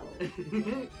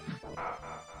derp.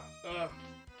 Wow.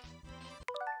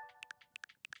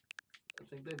 I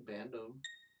think they banned him.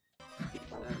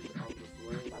 That's on the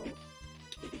way.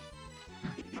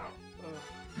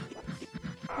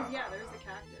 Because yeah, there's the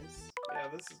cactus. Yeah,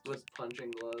 this is With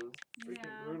punching gloves. freaking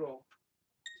Yeah. brutal.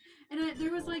 And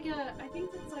there was like a, I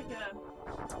think it's like a,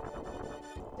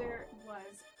 there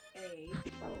was a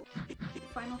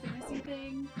Final Fantasy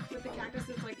thing with the cactus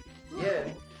that's like, Yeah.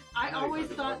 I I know always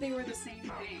you're thought talking they were the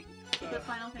same thing. But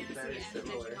Final Fantasy very and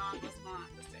similar. Digimon was not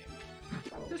the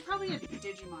same. There's probably a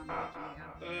Digimon wiki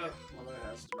out there. Well, there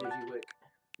has to be. Digiwick.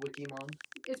 Wikimon.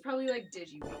 It's probably like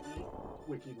DigiWiki.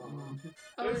 Wikimon.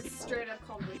 Oh, it's straight up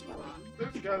called Wikimon.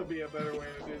 There's gotta be a better way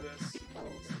to do this.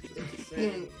 It's just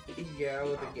insane. Yeah,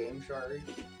 with a game shark.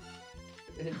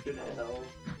 Infinite hell.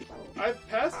 I've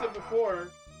passed it before.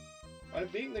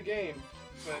 I've beaten the game,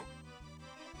 but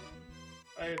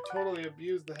I totally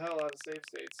abused the hell out of save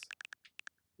states.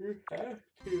 You have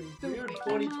to. The We're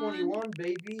Wikimon? 2021,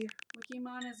 baby.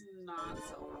 Wikimon is not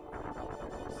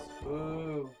so.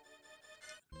 Ooh.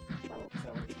 Is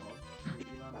that what it's called?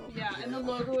 Wikimon? Yeah, and the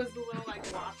logo is the little like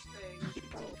watch thing.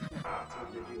 That's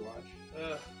what did you watch?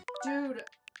 Dude,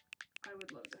 I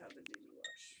would love to have the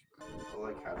DigiWatch. So,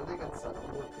 like, how do they get sucked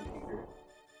into a computer?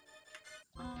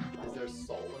 Is there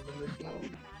soul in the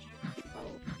machine? Magic.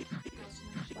 Ghost in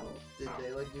the machine. Did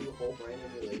they, like, do whole brain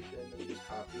emulation and just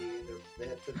copy they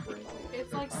had to bring It's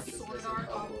their like consciousness Sword and Art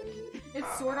upload it?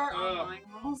 It's Sword Art Online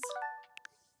rules.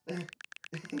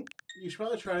 You should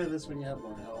probably try this when you have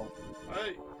more health.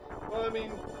 Well, I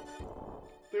mean,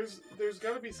 there's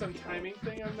got to be some timing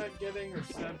thing I'm not getting or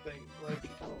something. Like,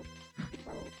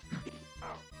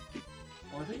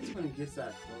 Well, I think it's when it gets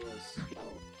that close.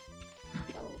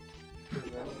 Because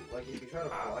then, like, if you try to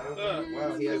fly over Uh, it,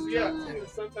 wow, he has yeah, jump too.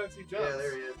 sometimes he jumps. Yeah,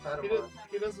 there he is.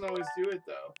 He doesn't always do it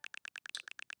though.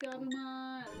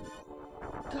 Gabumon.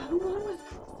 Gabumon was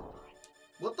crucified.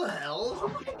 What the hell? Oh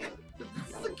my god.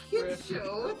 This is a kid's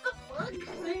show. What the fuck?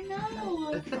 I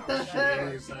know.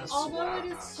 Jeez, that's Although it wild.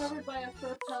 is covered by a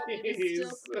fur pelt, it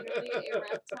is still Jeez. clearly a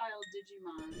reptile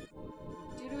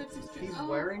Digimon. Due to its extreme. He's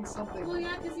wearing something. Well,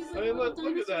 yeah, because he's like I a mean, little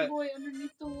look at dinosaur that. boy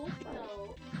underneath the wolf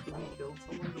pelt. Did he kill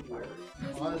someone to wear it?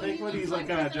 This Well, I think when he's like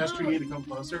kind of gesturing you to come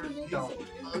closer, don't.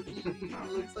 He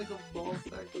looks like a ball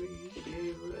sack when he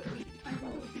gave it. I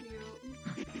think it's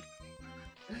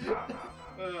cute.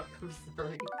 I'm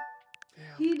sorry.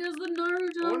 Damn. He does the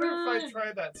Naruto I wonder run. if I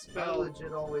try that I spell.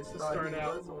 legit always to thought start he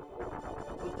out. was.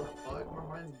 What the fuck?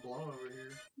 My mind's blown over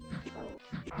here.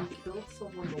 He killed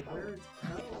someone to wear his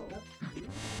pedal. That's weird.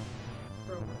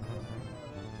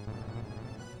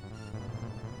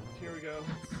 Here we go.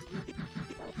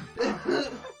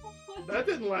 That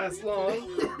didn't last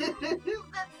long. That's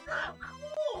not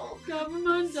cool.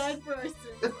 Government died for our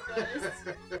sins, guys.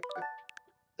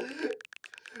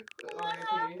 What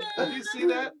happened? Did you see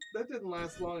that? That didn't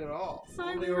last long at all.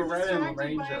 Sorry, They we were were right in distracted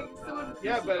range by of, someone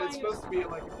Yeah, but it's crucifying supposed to be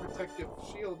like a protective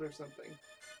shield or something.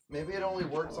 Maybe it only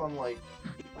works on like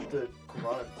the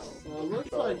grunts. Well, it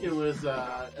looks like it was.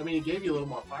 I mean, it gave you a little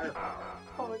more firepower.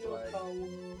 Oh, It's like,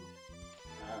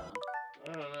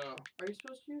 I don't know. Are you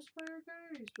supposed to use Fire Guy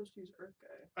or are you supposed to use Earth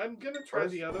Guy? I'm gonna try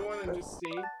the other one and just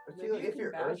see. I feel like if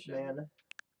you're Earthman,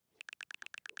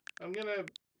 I'm gonna.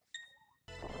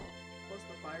 Plus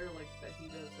the fire like that he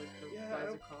does, like the Yeah,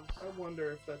 flies across. I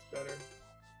wonder if that's better.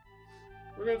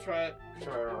 We're gonna try it.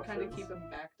 try it off. Kind of keep him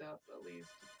backed up at least.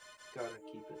 Gotta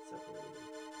keep it separated.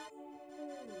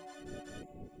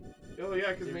 Oh yeah,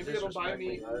 because You're maybe it'll buy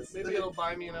me. disrespecting us. Maybe it'll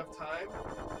buy me enough time.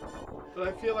 But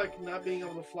I feel like not being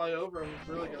able to fly over him is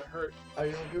really gonna hurt. Are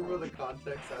you looking for the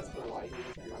context as to why he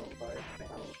was crucified?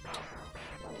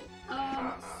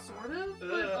 Sort of, but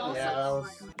Ugh. also. yeah, that oh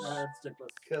was. my gosh. I'd stick with.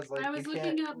 Because like I was you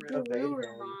looking can't up evade him.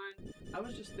 Garurumon I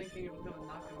was just thinking it was gonna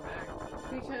knock him back.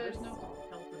 because There's no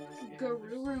help in this game.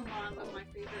 Garurumon was my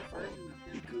favorite version of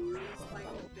him. He's like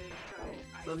the big giant.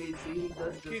 So he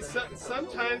does just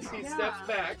Sometimes he Yeah. steps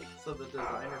back. So the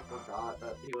designer forgot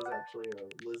that he was actually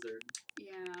a lizard,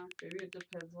 Yeah. Maybe it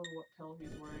depends on what pill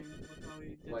he's wearing. With how he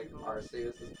did like both.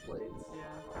 Arceus's plates.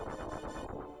 Yeah.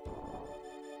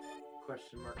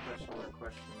 Question mark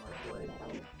blade.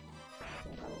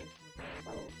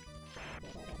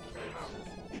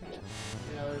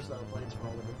 Yeah, there's plates for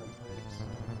all the different types.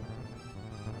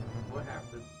 What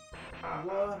happened?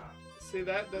 What? See,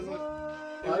 that doesn't.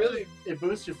 Well, really. it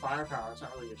boosts your firepower. It's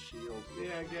not really a shield. Yeah,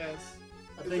 I guess.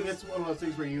 I think it's one of those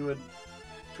things where you would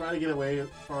try to get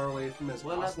far away from as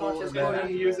Well, that's possible. not just and And then-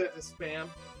 then use it to spam.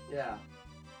 Yeah.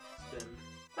 Spin.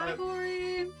 Bye,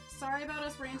 Corey. Sorry about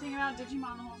us ranting about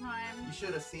Digimon the whole time. You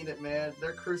should have seen it, man.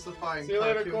 They're crucifying See you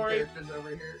later, cartoon Corey. characters over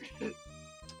here.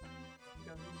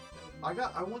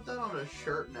 I want that on a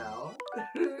shirt now.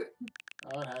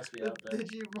 Oh, it has to be out there.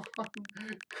 Digimon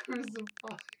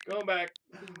crucified. Going back.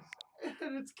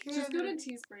 And it's canon. Just go to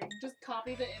Teespring. Just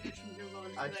copy the image from Google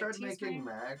and I be tried like, making Teespring.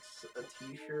 Max a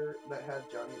t-shirt that had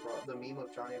Johnny the meme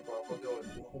of Johnny Bravo going,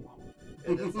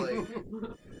 and it's like,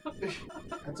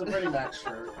 It's a pretty max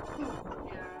shirt.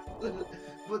 Yeah.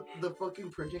 but the fucking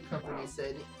printing company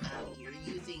said, You're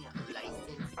using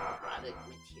licensed product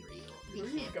material. Who are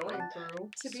you going through?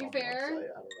 To be some fair, website,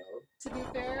 I don't know. to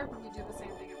be fair, we do the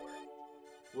same thing at work.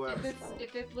 What?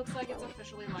 If it looks like it's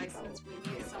officially licensed, we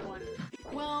need someone.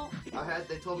 Well,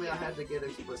 They told me I had to get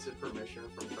explicit permission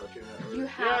from Cartoon Network. you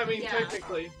have. Yeah, I mean,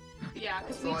 technically. Yeah,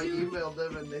 because So I we do. emailed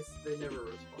them and they never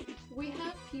responded. We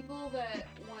have people that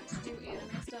want to do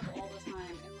anime stuff all the time,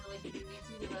 and we're like, you need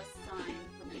to give us signed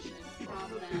permission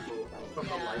from The them. people from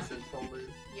the Yeah. license holders.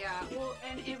 Yeah, well,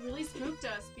 and it really spooked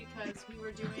us because we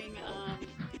were doing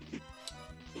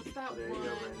what's that There you one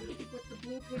go, Brandon. with the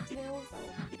blue pigtails?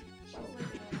 She's like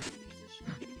a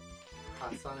musician.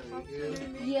 Hatsune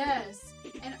Miku. Yes,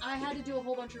 and I had to do a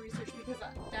whole bunch of research because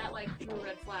that like threw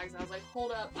red flags. I was like,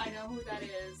 hold up, I know who that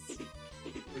is.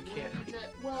 We can't.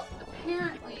 Well,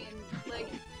 apparently, like,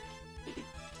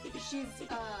 she's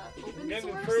open Getting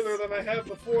source. further than I have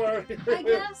before. I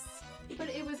guess, but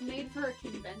it was made for a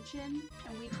convention,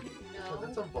 and we didn't Because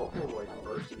it's know. a Vocaloid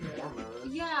first and foremost.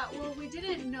 Yeah, well, we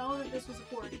didn't know that this was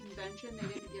for a convention. They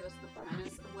didn't give us the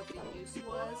premise of what the use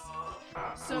was.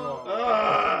 So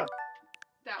Ah,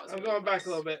 that was. I'm really going back gross. a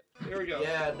little bit. Here we go.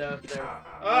 Yeah, no, there.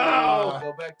 Oh!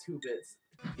 Go back 2 bits.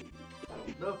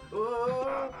 No.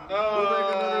 Oh! Oh, Go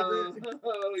back another bit.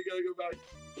 we gotta go back.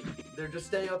 There, just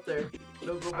stay up there.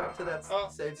 No, go back to that Oh.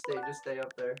 save state. Just stay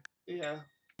up there. Yeah.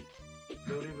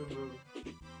 Don't even move.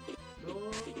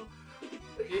 No.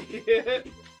 Yeah.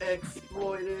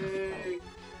 Exploiting.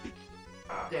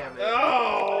 Damn it.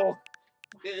 Oh!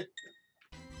 Jerk.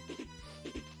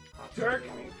 Jerk.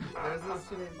 There's this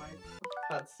Hatsune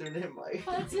Miku. Hatsune Miku.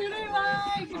 Hatsune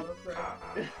Miku!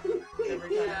 Autocorrect.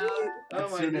 Yeah. Oh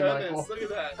my Hatsune goodness, Miku. look at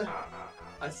that.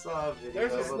 I saw a video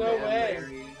There's of just a no man way.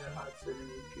 marrying a Hatsune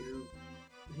Miku.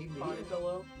 He Body made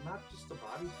pillow. not just a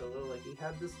body pillow, like he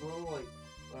had this little like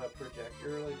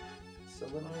projector like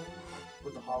cylinder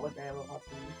with the hologram of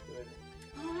Hatsune.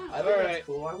 Oh, I think Alright. that's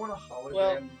cool. I want a hologram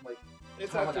Well, like.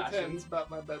 It's after Tamagotchi. 10. It's about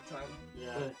my bedtime.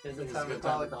 Yeah. Is It's it time a to good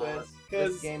time call it to call quits? it.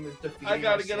 Because This game is defeating I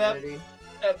gotta my get up. sanity.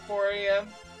 At 4 a.m.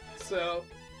 So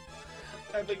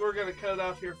I think we're gonna cut it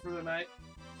off here for the night.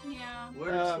 yeah.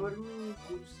 I I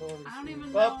don't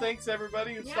even Well, know. thanks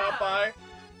everybody who Yeah. stopped by. It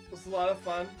was a lot of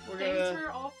fun. We're Thanks gonna.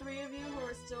 for all three of you who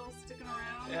are still sticking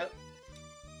around. Yep.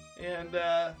 And You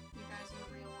guys are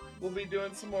the real ones. we'll be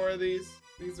doing some more of these.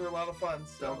 These are a lot of fun.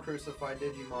 So. Don't crucify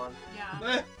Digimon.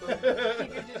 Yeah. Keep your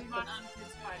Digimon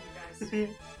uncrucified, you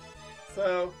guys.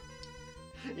 So,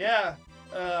 yeah.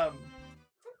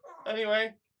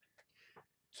 Anyway,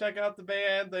 check out the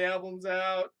band. The album's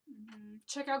out.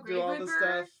 Check out Do Grave all Ripper. the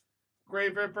stuff.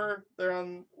 Grave Ripper. They're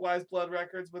on Wise Blood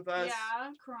Records with us.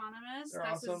 Yeah, Coronimus. They're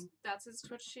That's awesome. that's his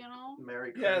Twitch channel.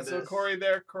 Merry Yeah, Christmas. so Corey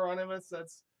there, Coronimus,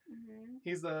 that's Mm-hmm.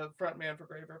 he's the front man for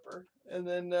Grave Ripper. And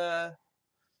then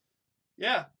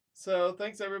yeah. So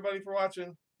thanks everybody for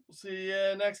watching. We'll see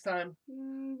you next time.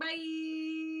 Bye.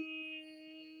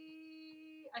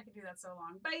 I could do that so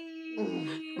long.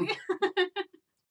 Bye.